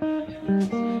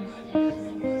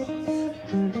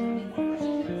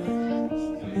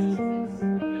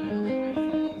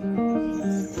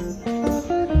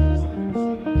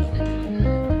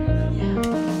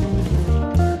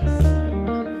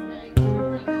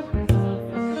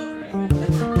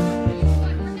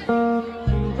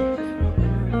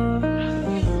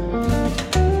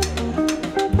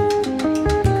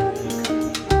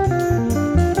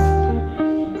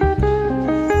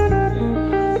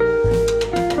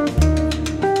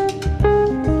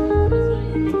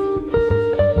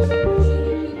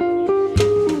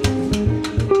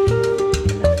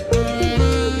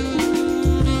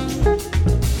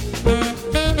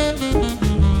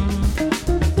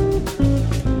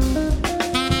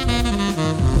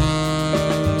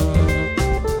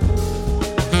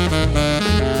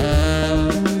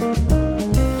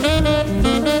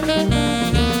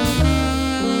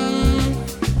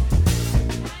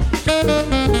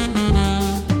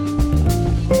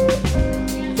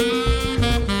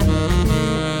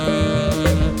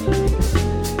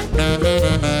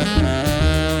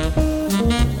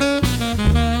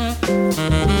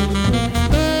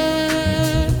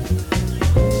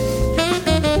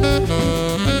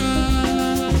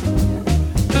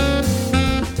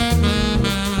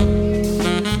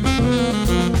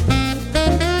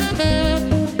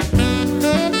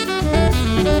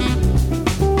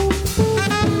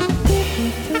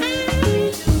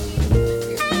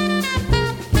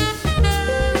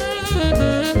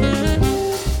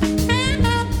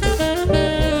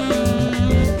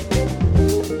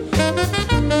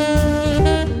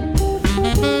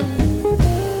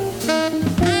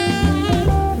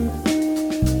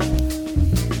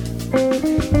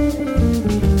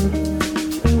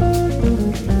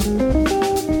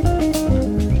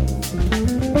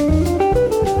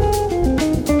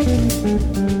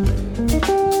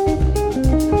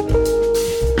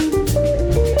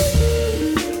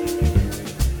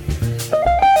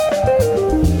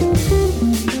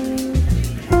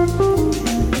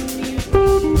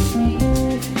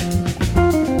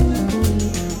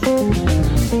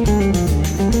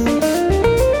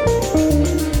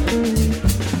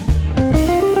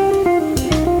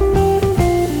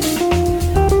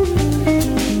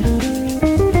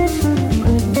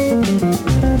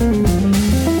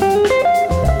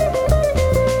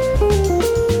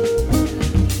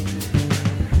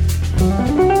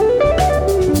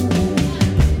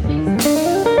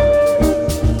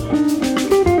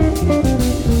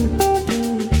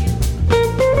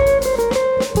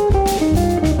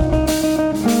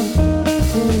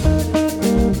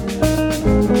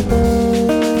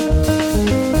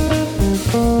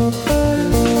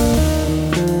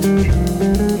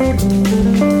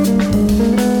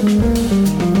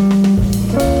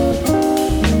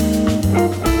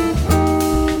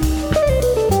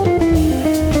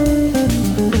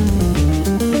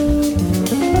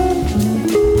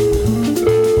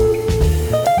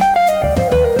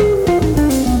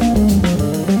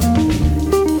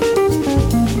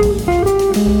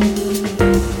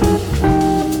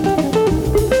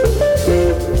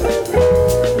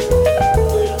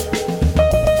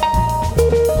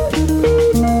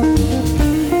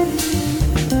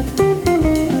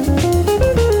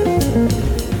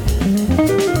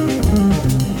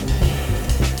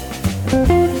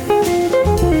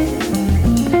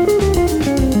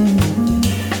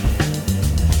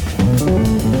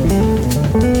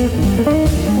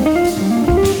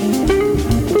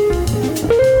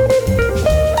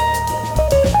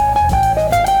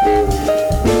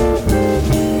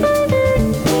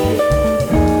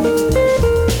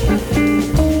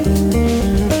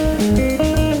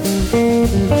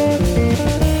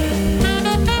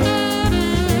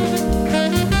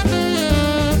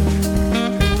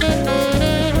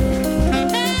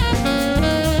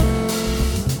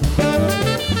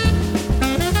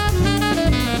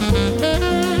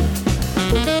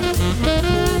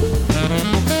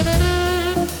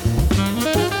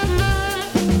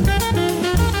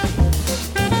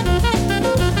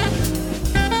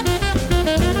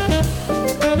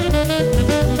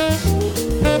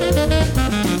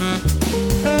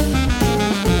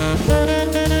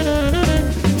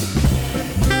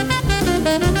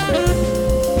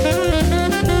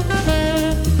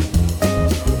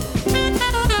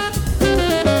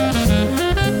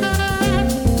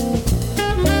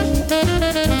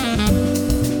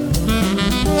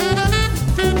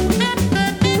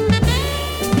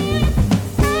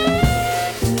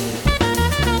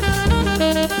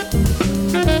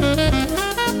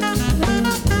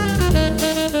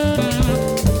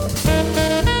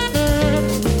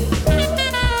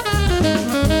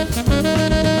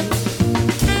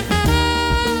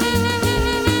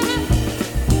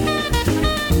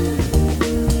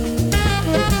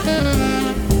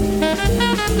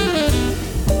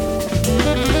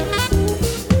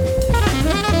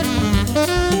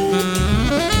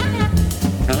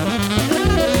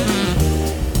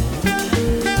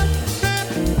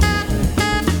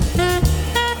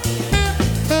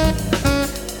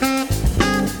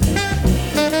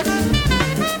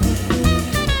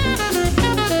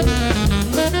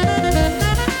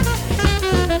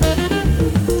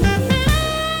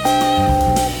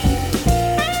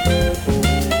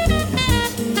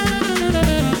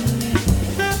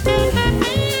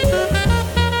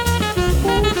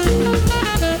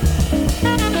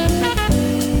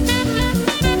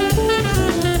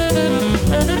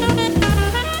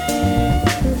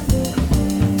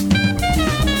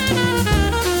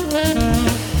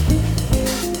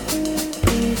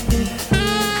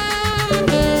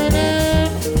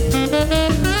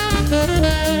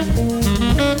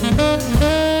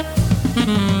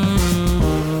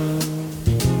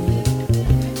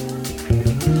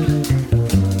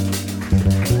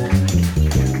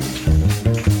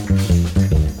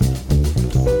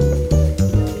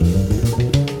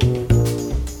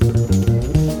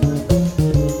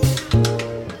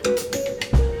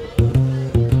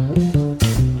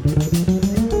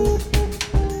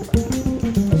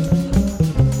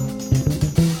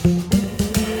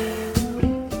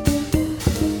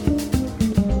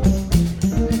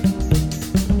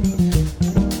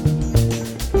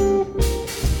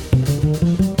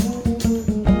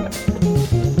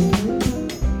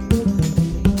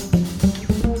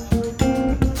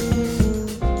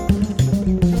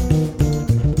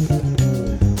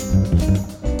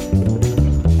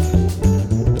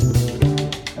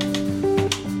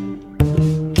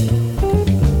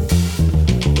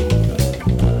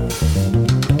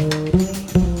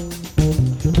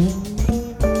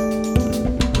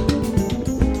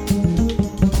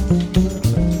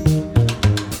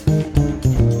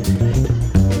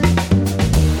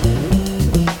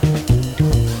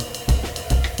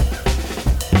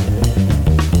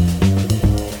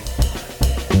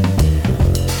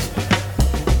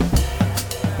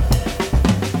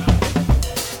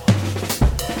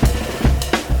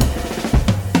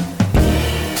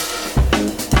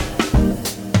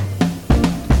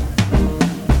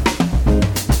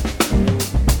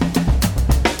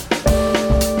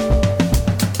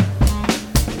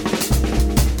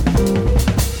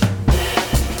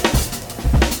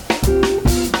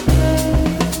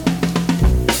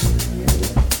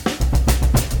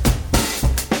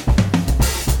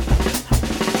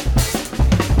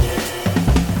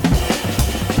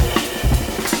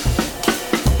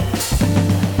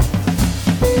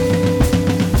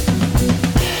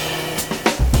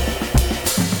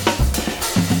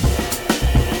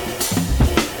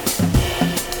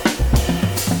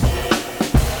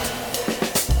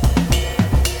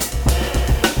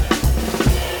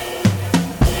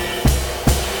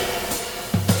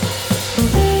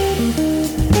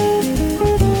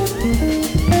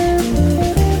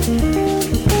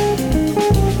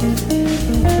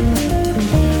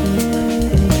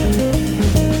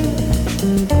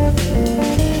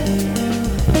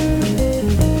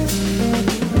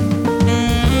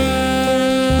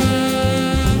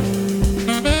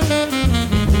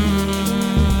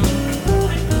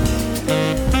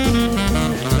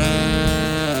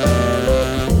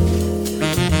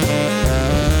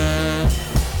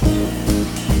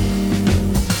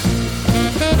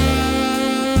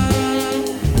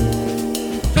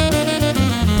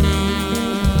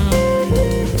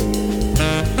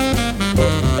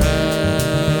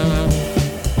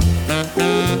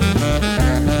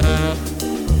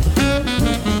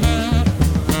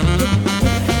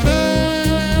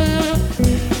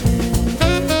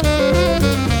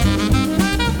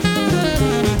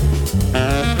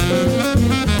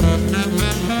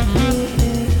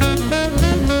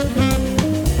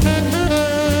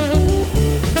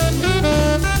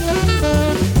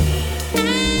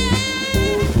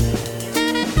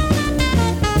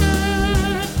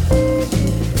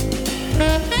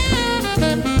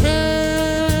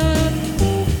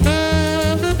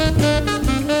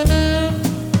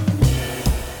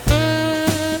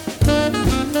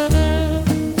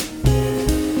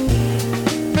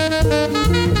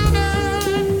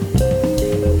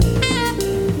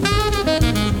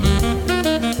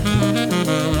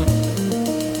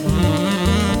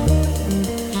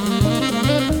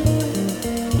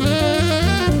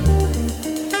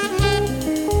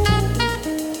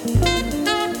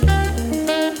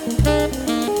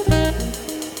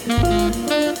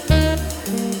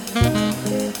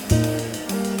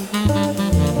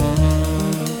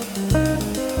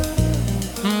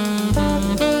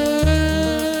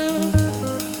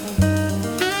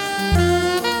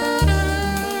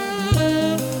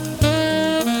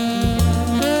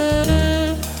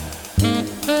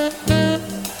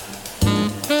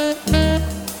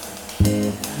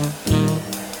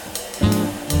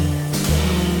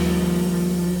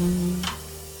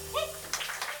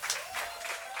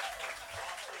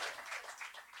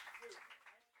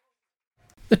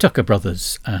 Tucker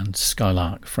Brothers and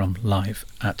Skylark from Live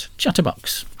at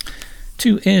Chatterbox.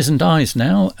 To Ears and Eyes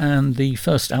now, and the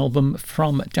first album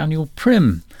from Daniel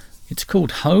Prim. It's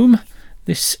called Home.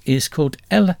 This is called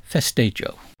El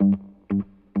Festejo.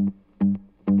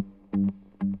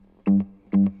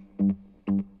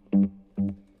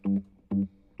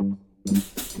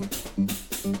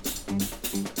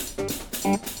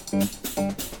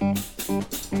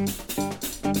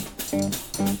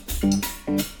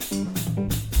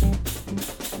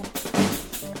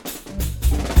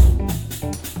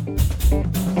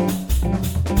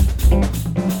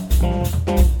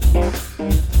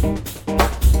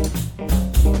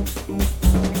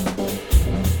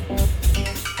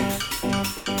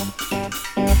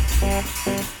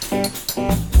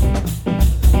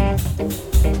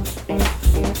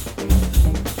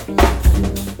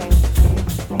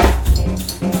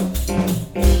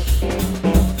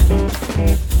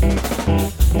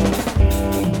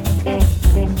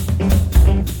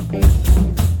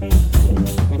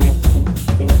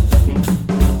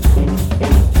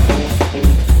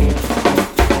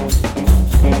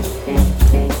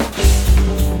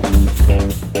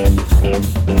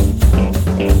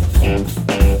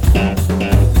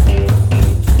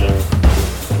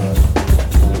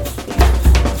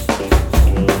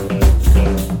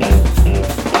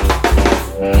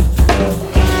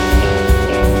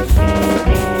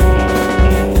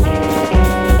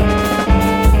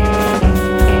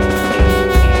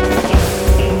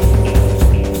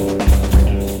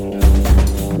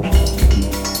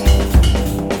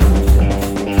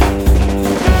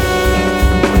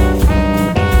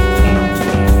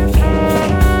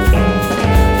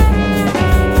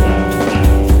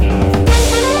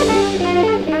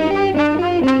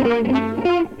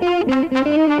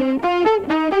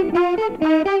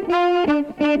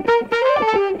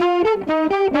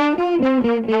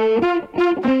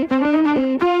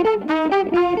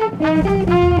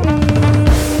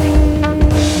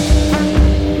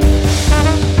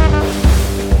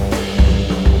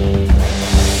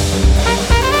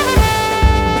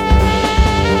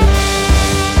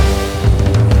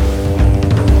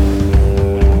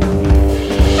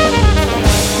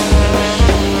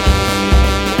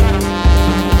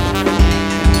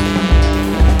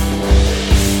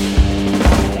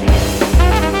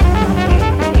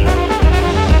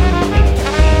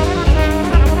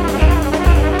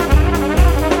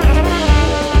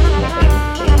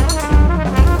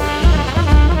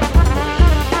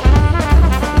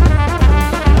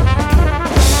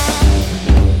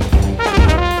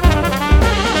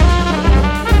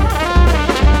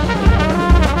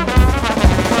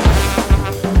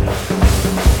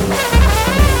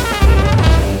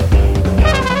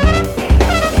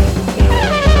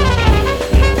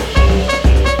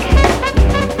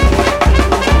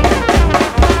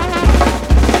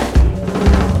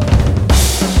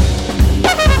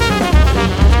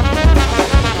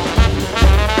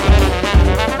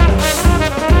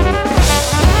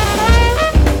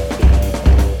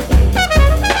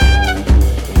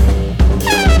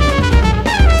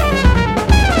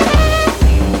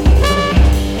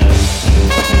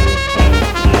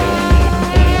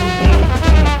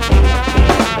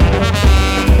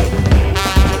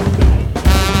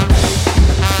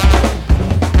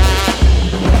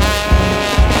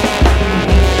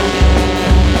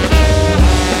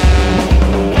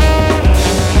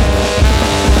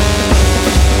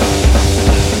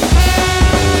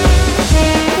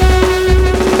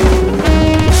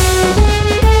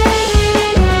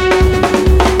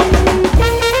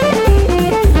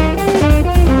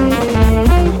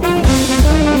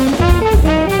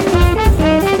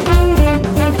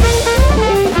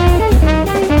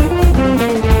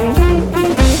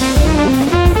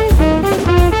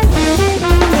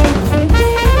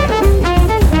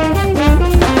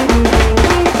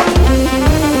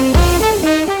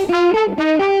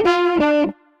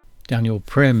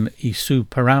 Prim y su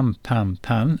Param Pam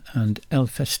Pan and El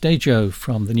Festejo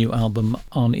from the new album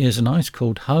On Ears and Eyes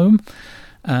called Home.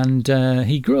 And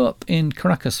he grew up in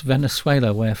Caracas,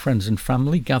 Venezuela, where friends and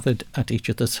family gathered at each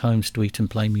other's homes to eat and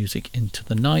play music into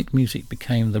the night. Music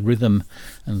became the rhythm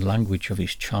and language of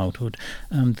his childhood,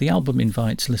 and the album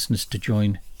invites listeners to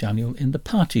join Daniel in the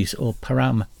parties, or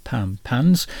Param Pam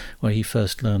Pans, where he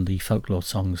first learned the folklore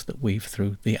songs that weave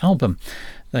through the album.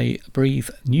 They breathe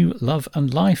new love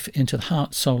and life into the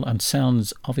heart, soul and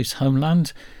sounds of his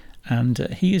homeland, and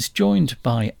he is joined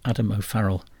by Adam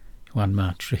O'Farrell,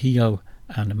 Juanma Trujillo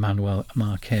and Manuel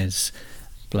Marquez,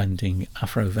 blending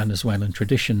Afro-Venezuelan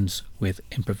traditions with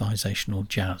improvisational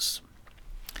jazz.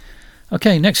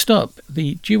 Okay, next up,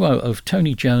 the duo of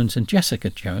Tony Jones and Jessica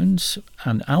Jones,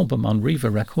 an album on Riva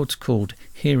Records called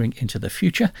Hearing into the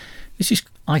Future. This is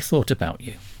I Thought About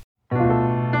You.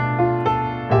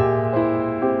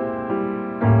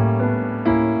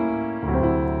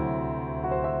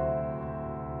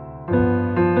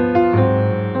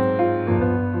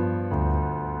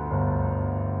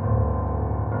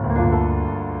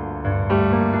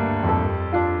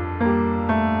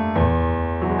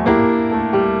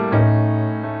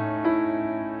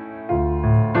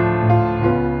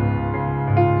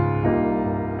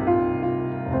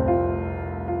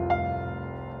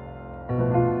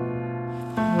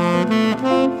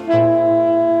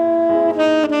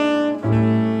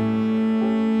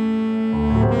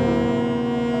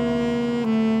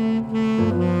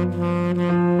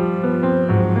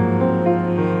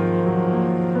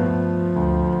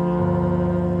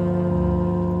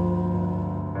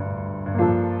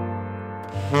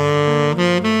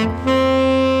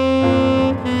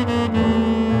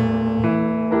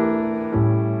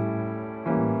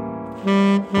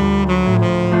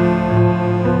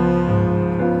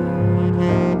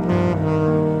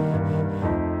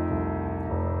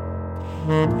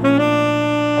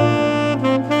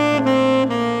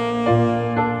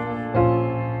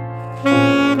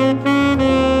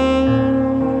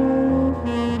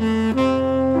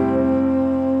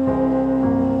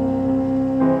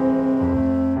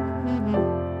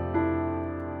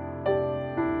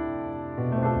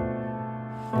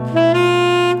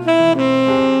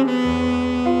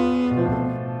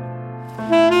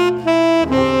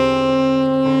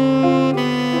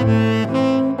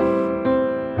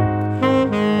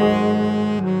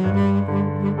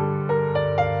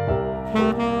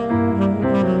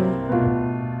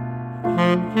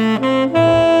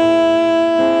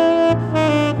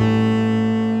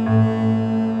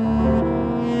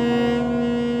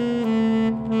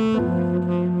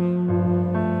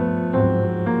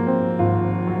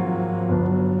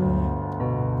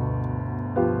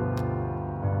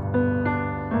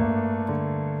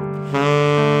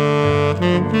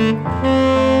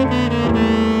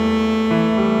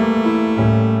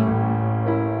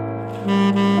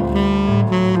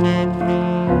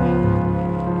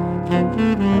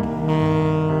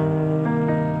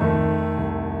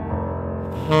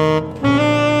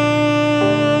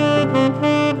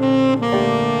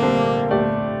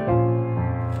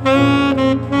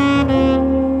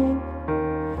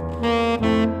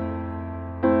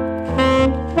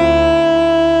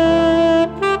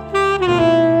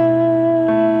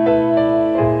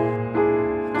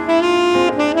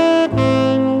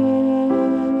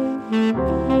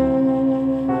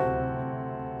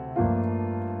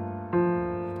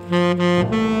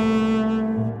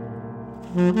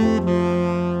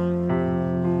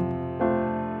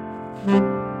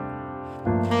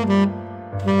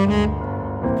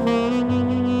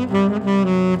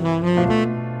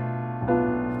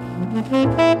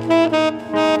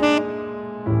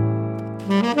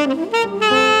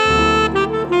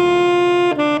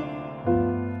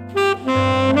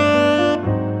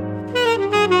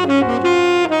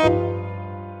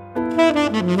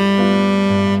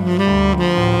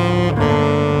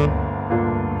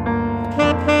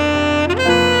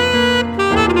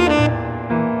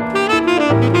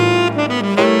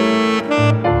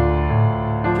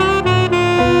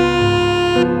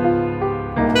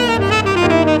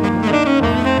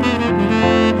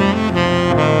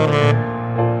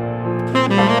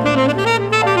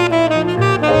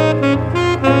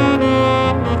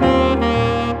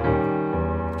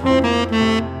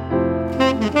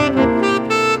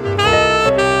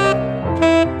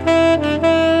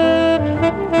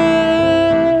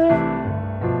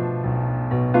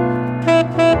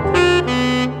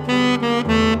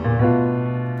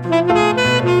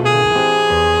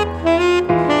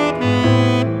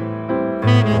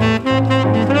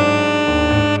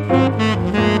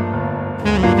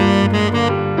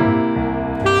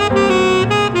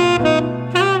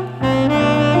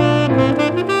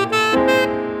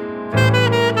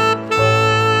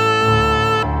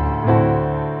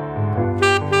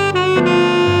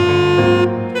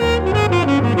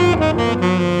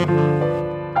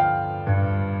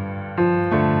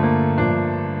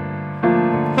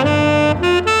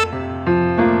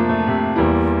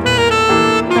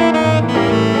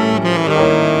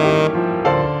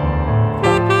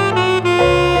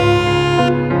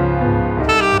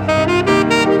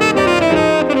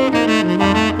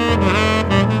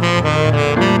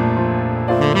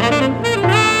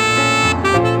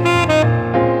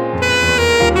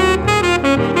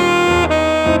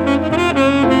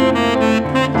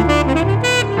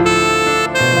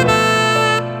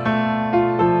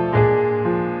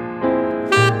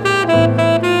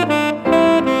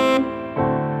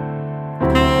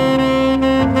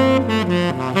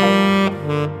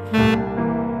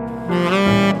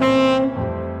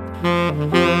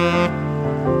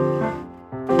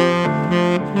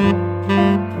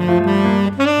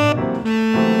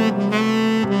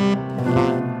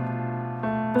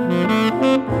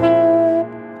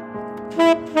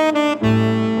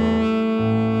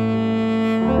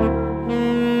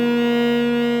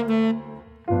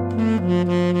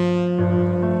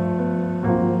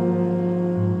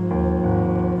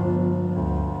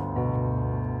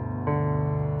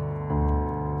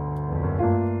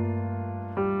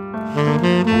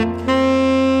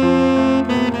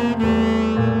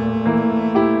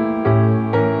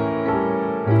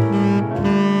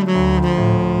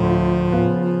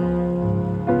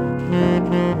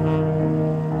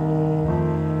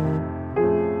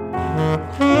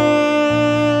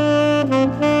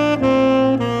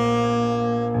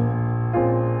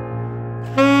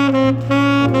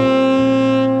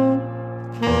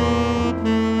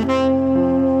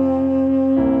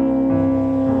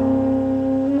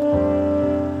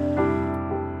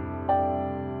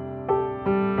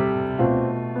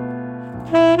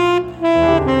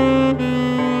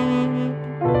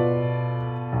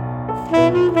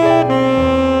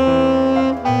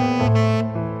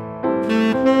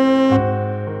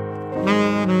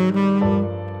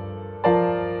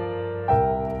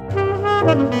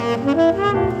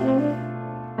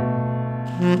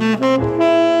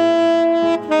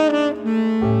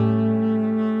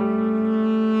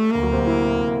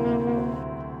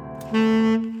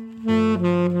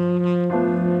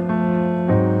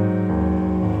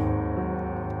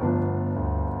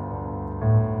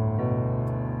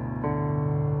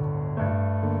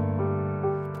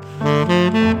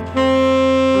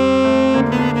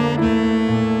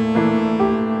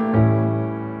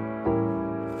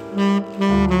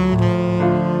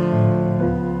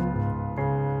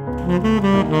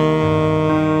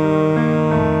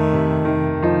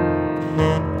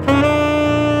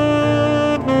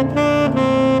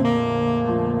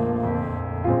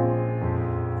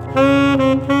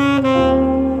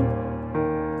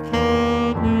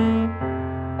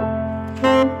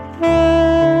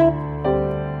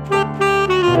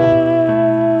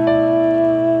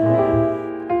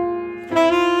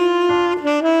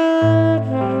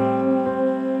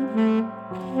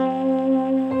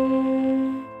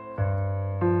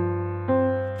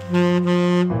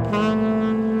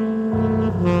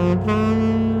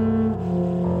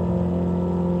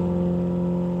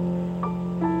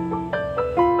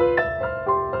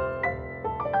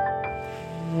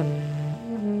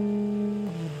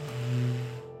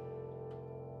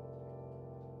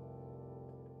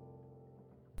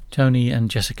 Tony and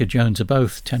Jessica Jones are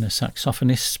both tenor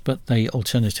saxophonists, but they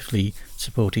alternatively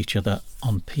support each other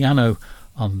on piano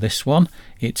on this one.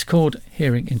 It's called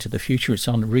Hearing into the Future. It's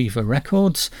on Riva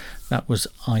Records. That was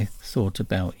I Thought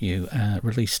About You,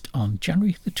 released on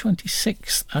January the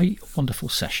 26th. A wonderful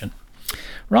session.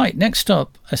 Right, next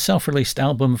up, a self-released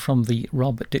album from the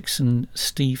Rob Dixon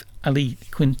Steve Allee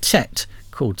Quintet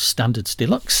called Standards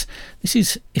Deluxe. This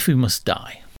is If We Must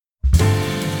Die.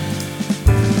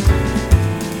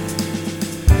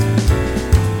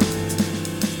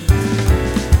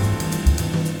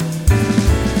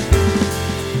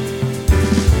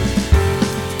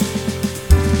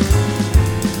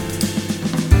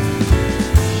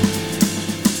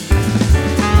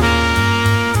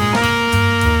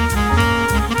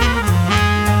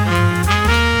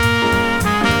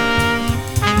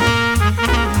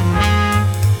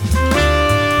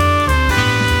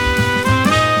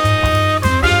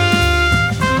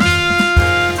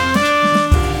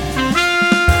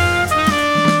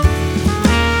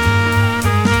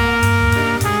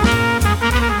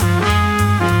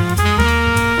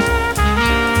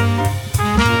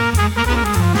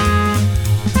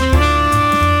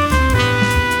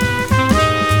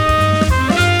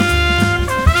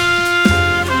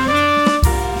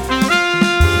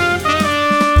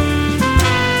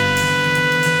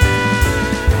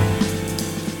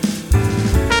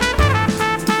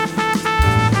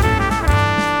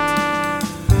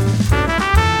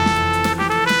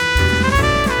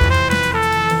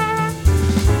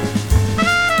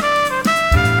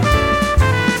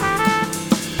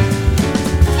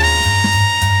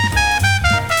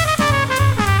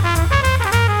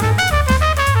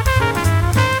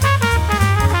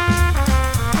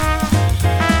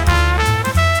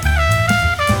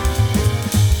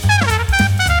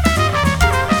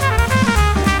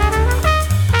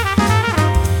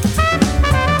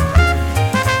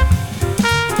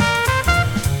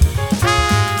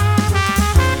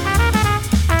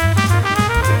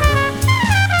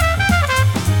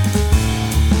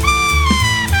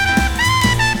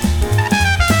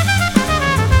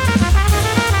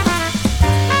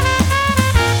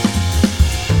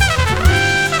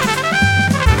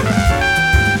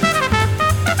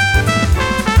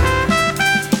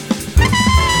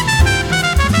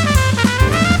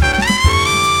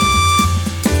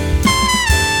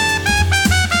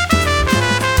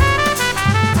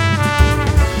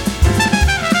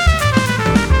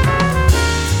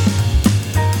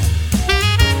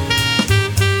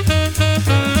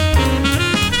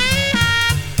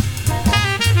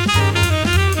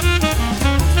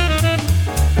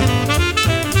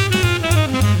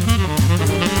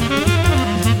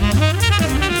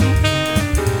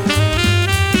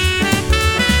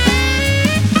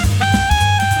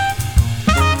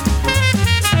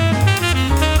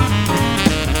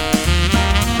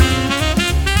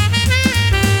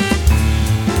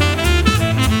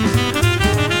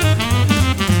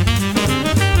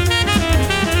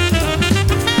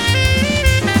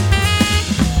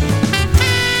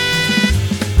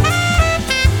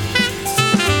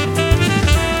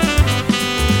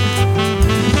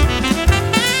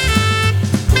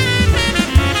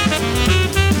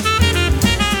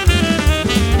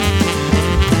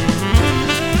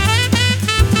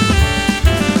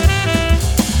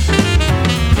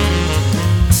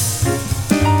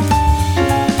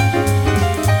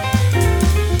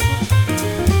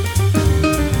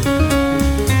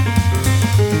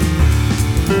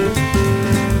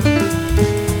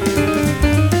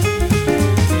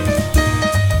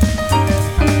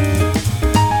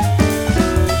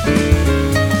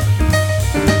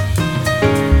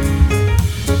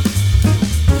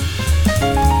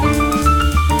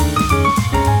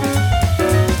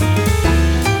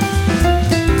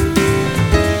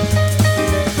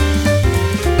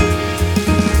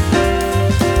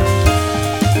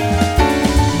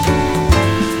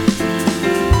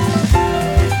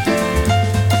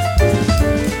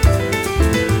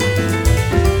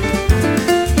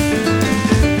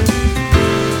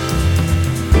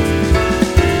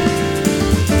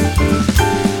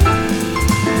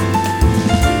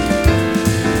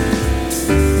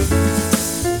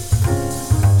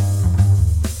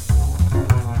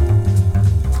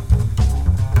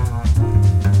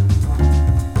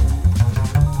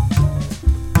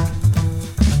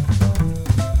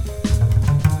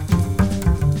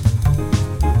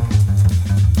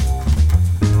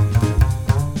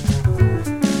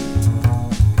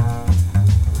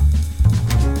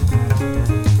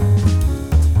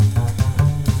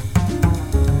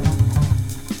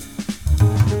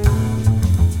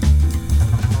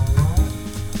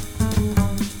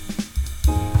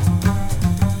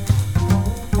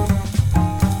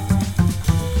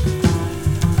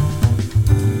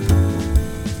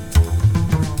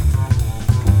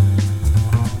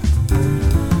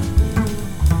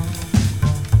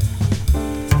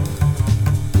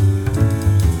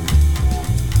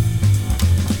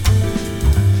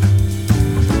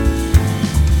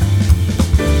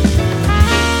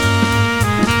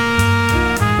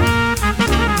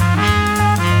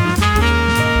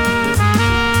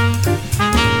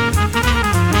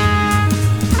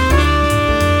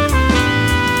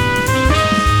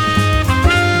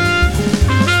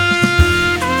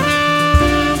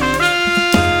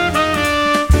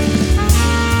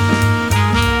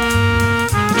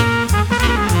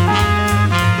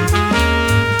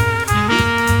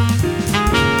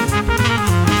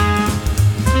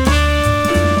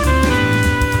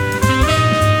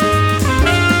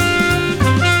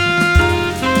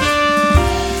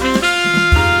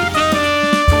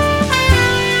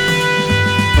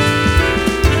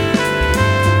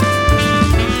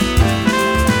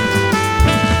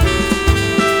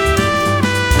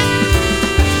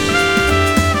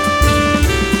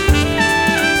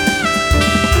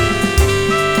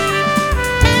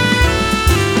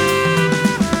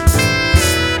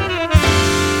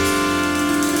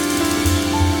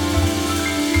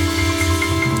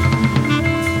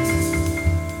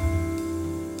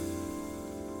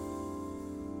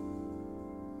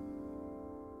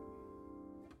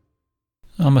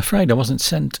 I'm afraid I wasn't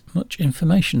sent much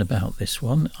information about this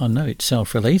one. I know it's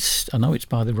self-released. I know it's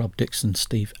by the Rob Dixon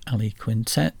Steve Allee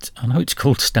Quintet. I know it's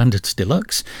called Standards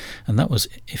Deluxe, and that was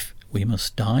If We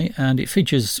Must Die, and it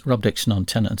features Rob Dixon on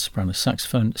tenor and soprano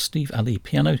saxophone, Steve Allee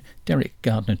piano, Derek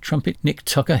Gardner trumpet, Nick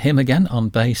Tucker, him again, on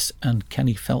bass, and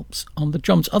Kenny Phelps on the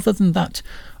drums. Other than that,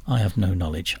 I have no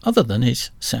knowledge, other than it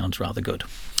sounds rather good.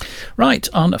 Right,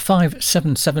 on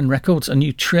 577 Records, a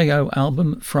new trio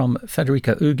album from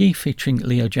Federico Ughi featuring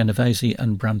Leo Genovese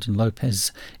and Brandon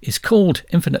Lopez is called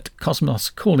Infinite Cosmos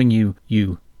Calling You,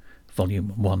 You,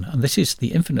 Volume 1. And this is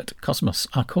The Infinite Cosmos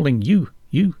Are Calling You,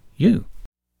 You, You.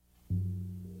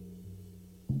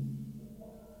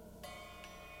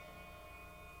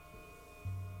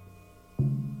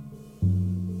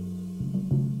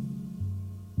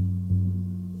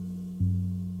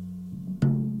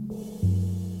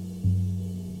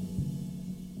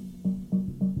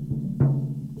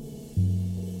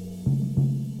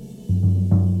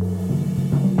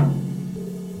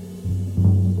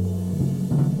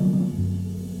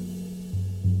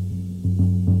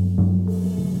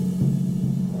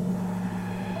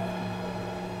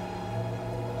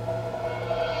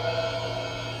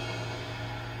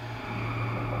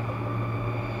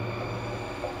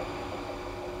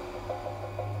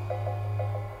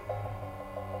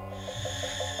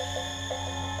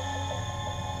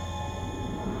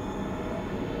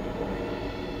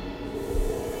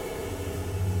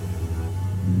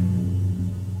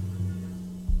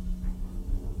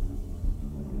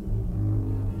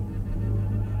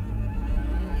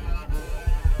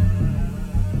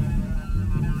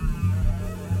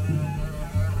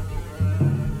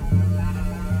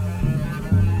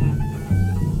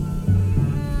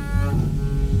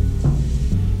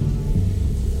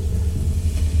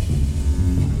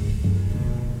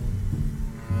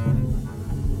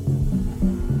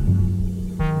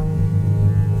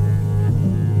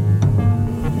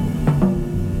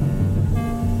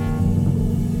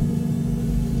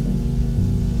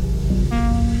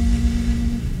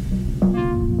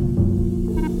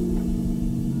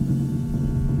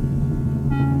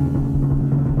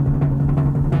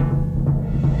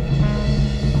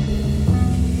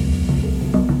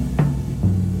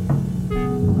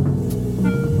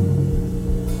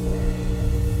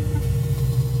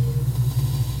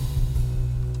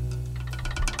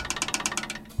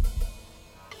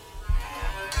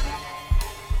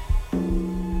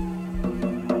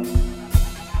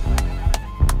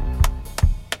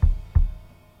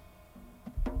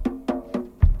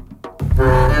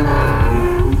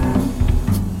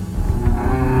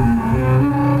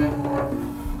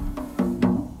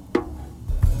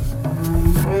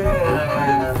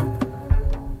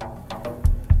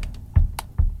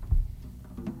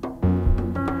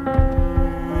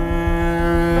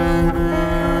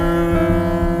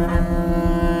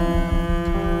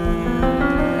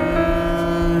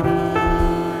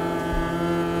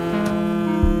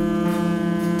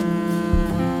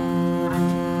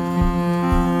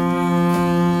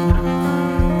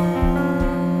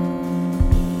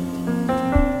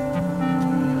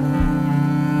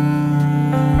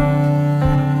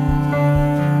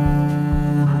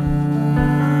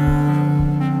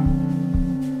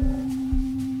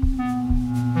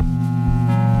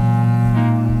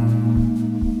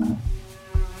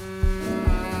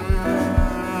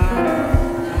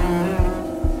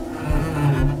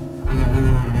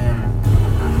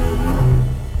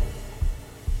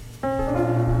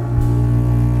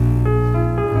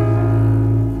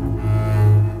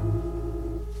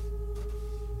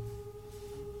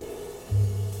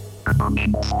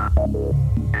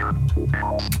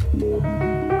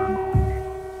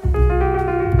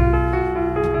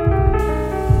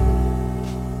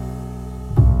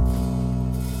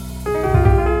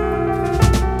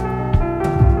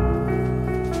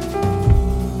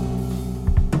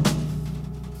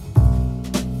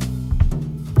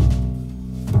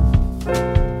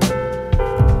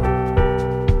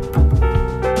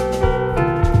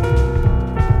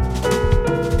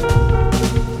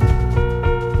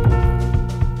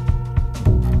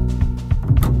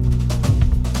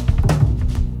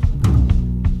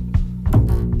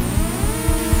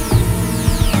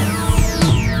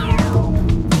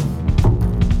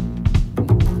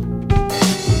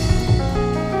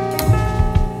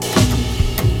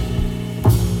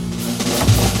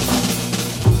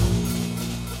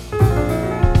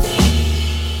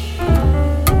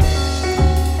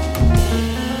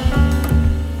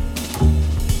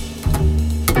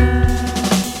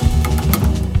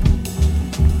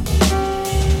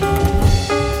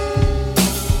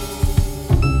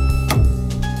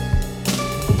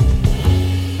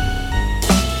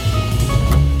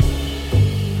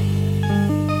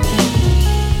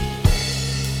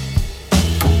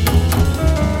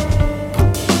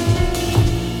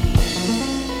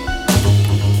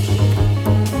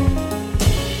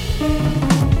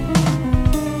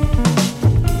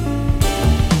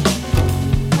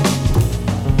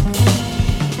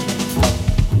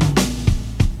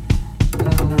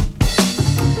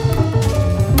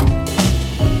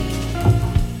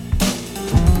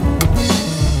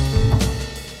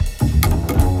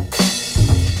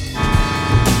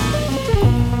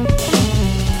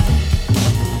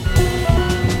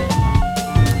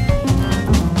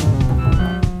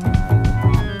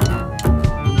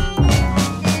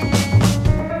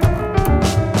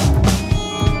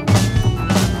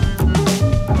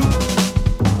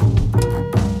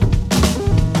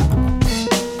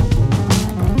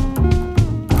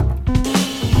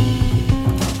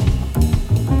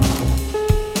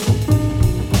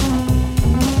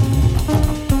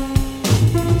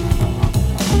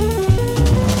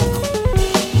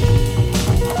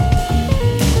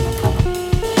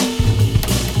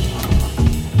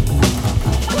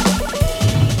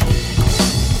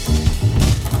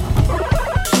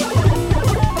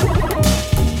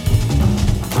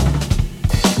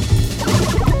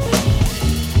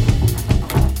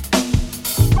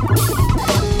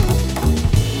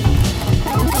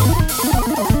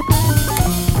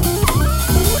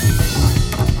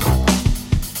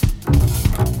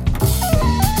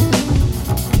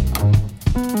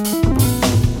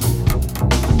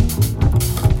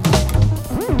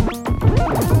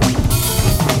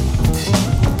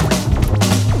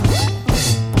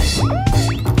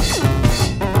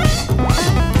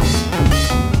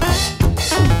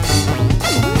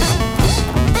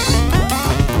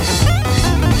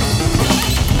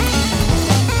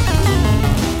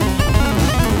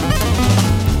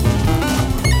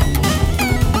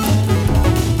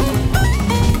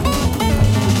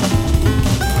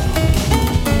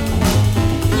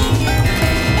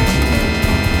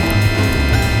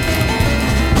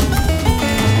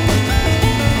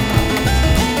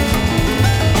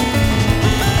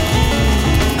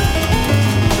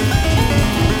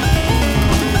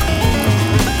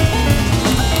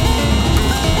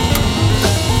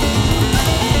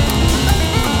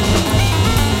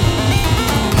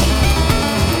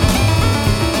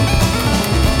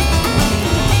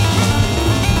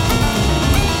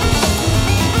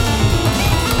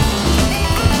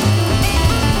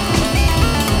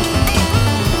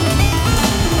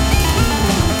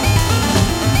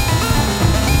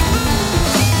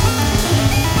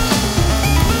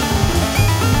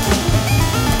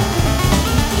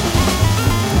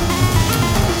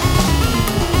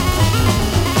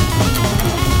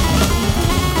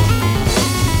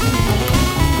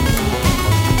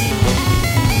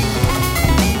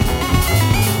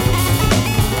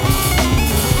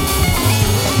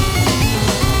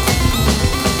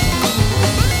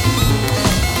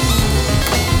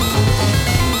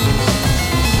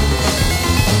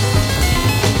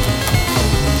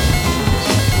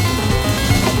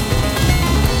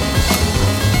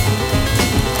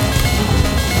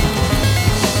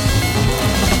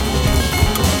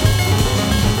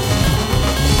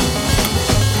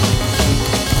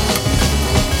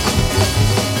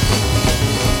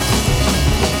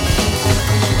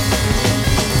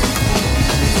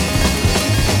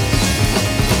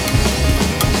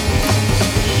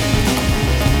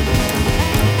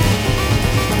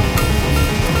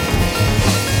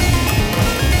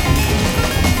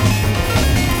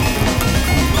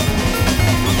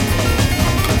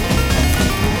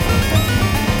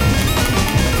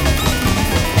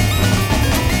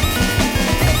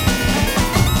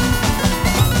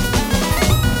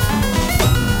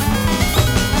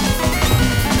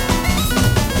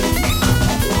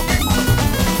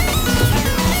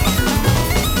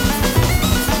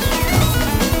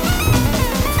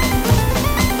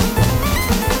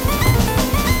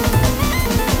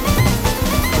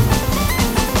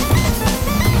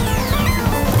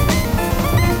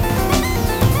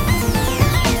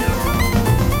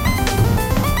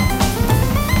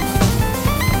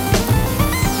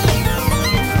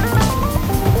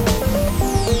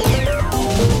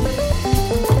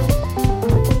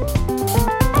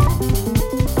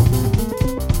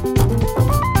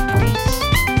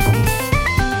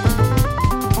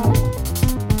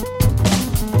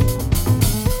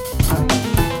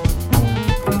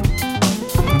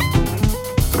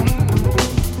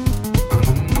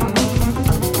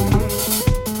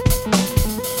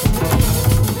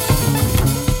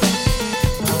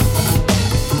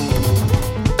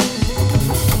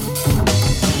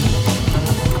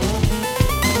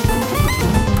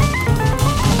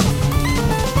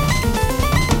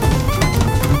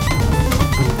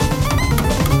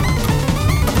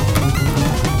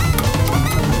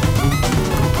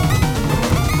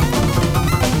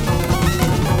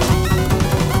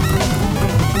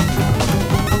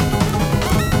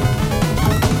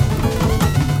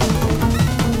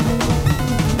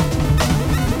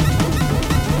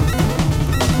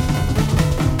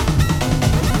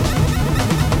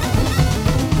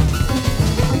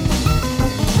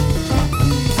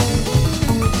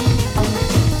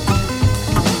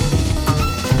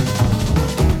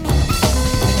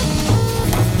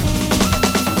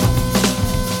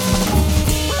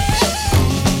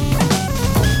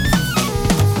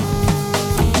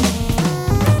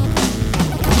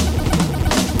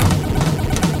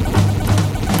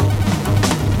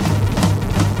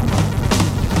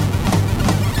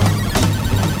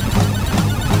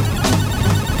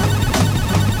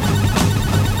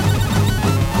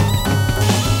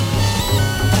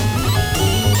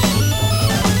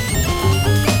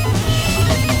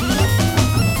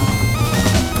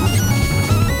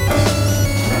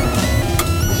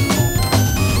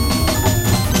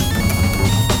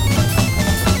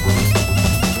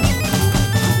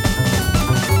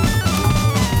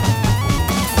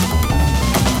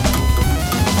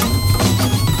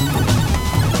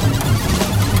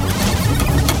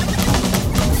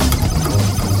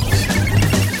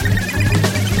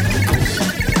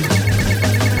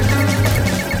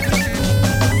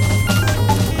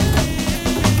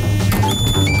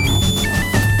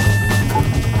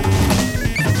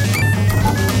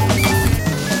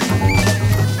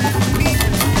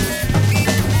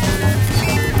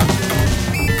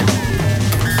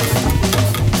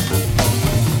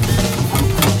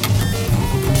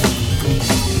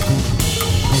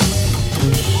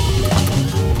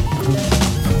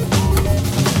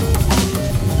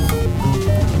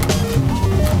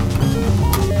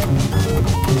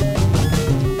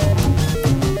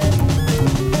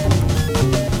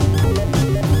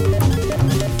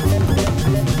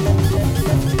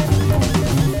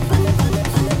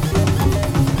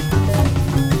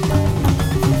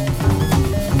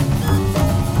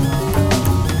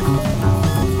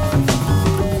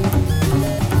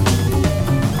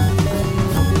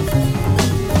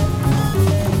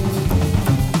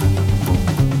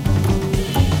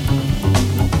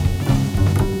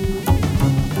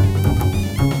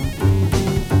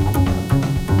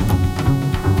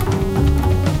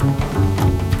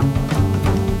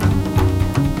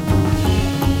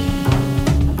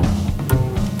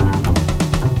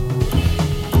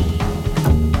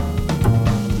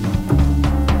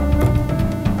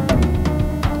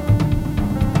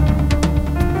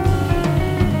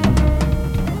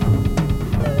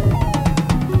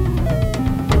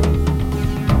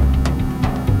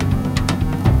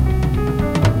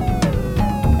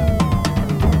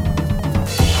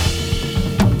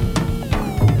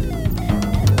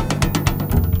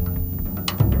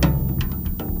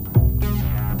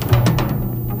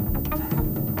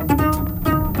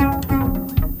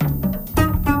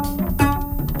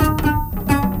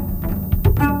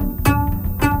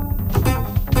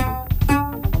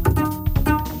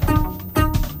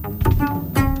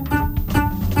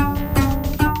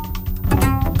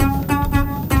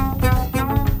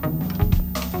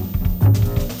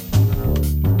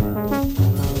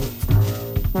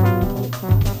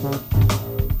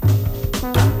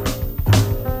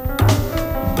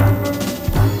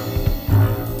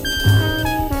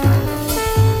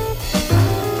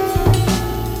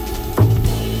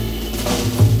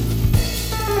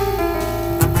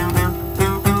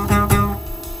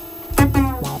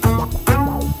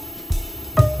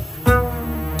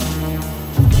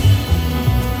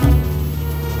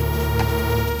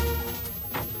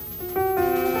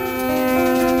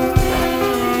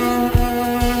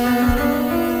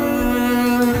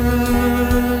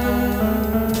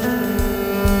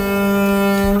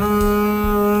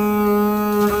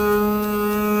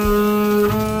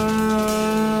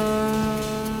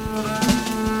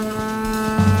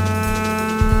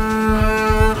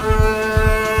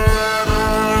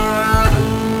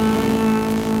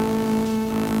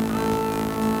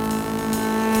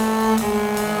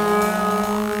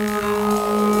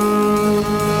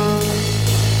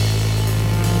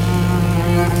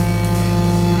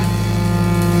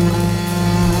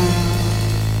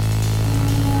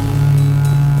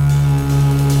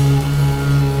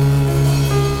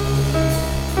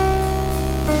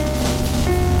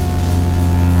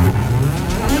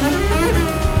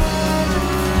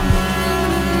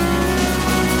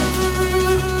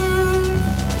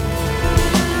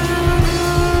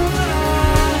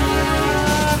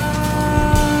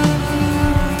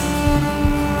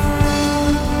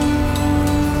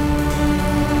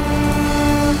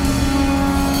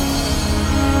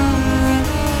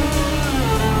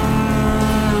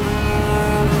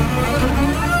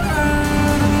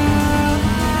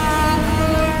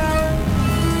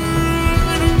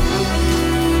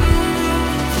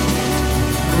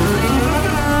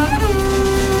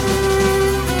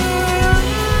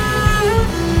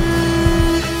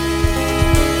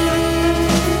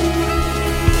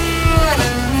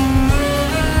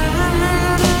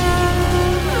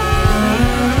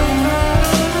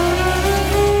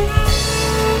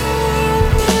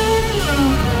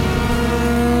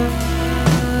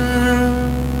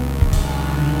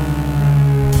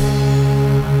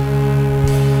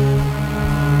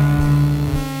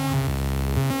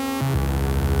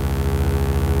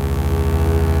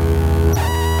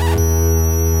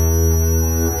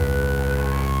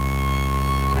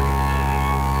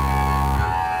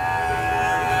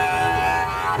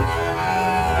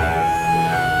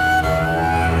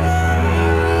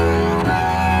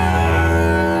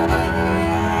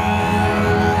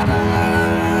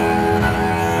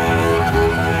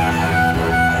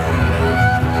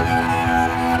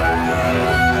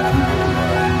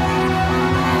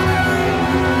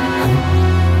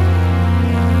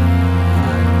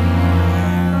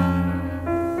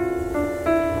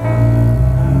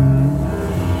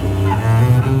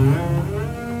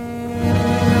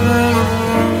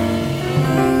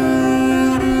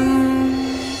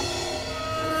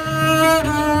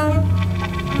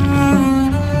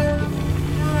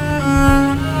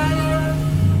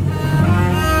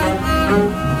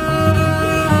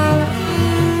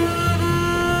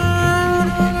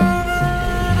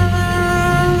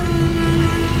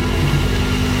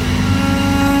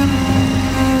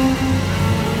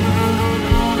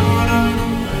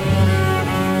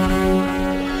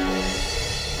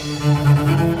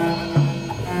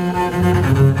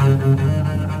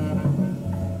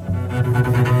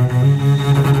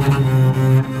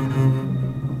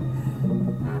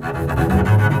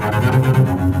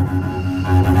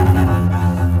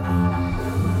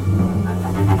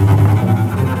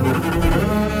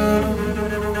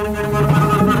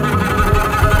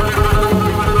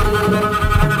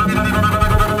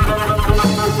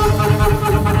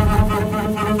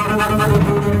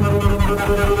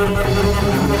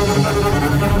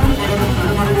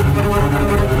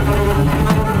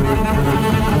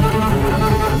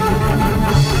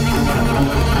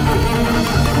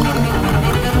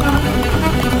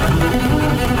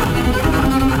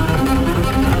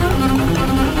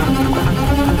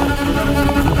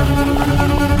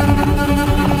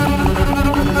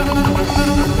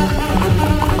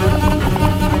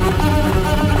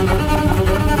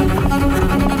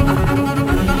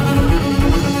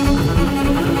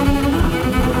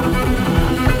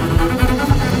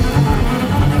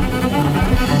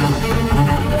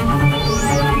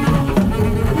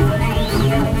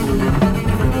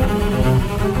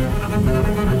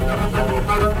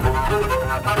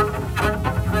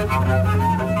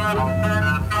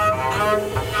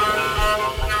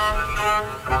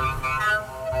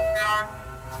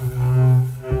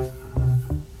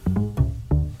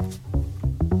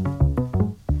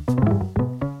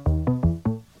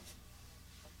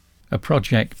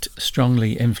 project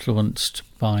strongly influenced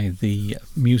by the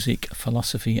music,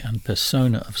 philosophy and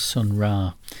persona of Sun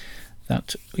Ra.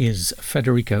 That is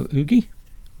Federico Ughi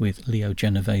with Leo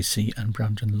Genovese and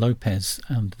Brandon Lopez,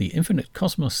 and the Infinite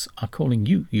Cosmos are calling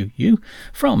you,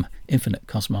 from Infinite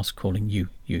Cosmos calling you,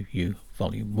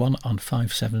 Volume 1 on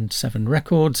 577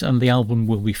 Records, and the album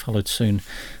will be followed soon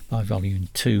by Volume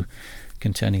 2,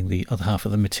 containing the other half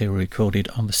of the material recorded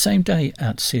on the same day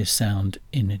at Sears Sound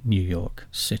in New York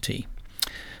City.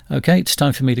 Okay, it's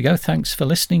time for me to go. Thanks for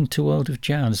listening to World of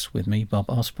Jazz with me, Bob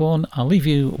Osborne. I'll leave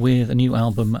you with a new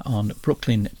album on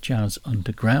Brooklyn Jazz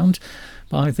Underground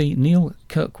by the Neal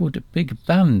Kirkwood Big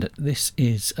Band. This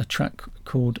is a track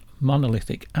called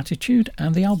Monolithic Attitude,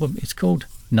 and the album is called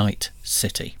Night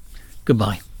City.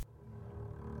 Goodbye.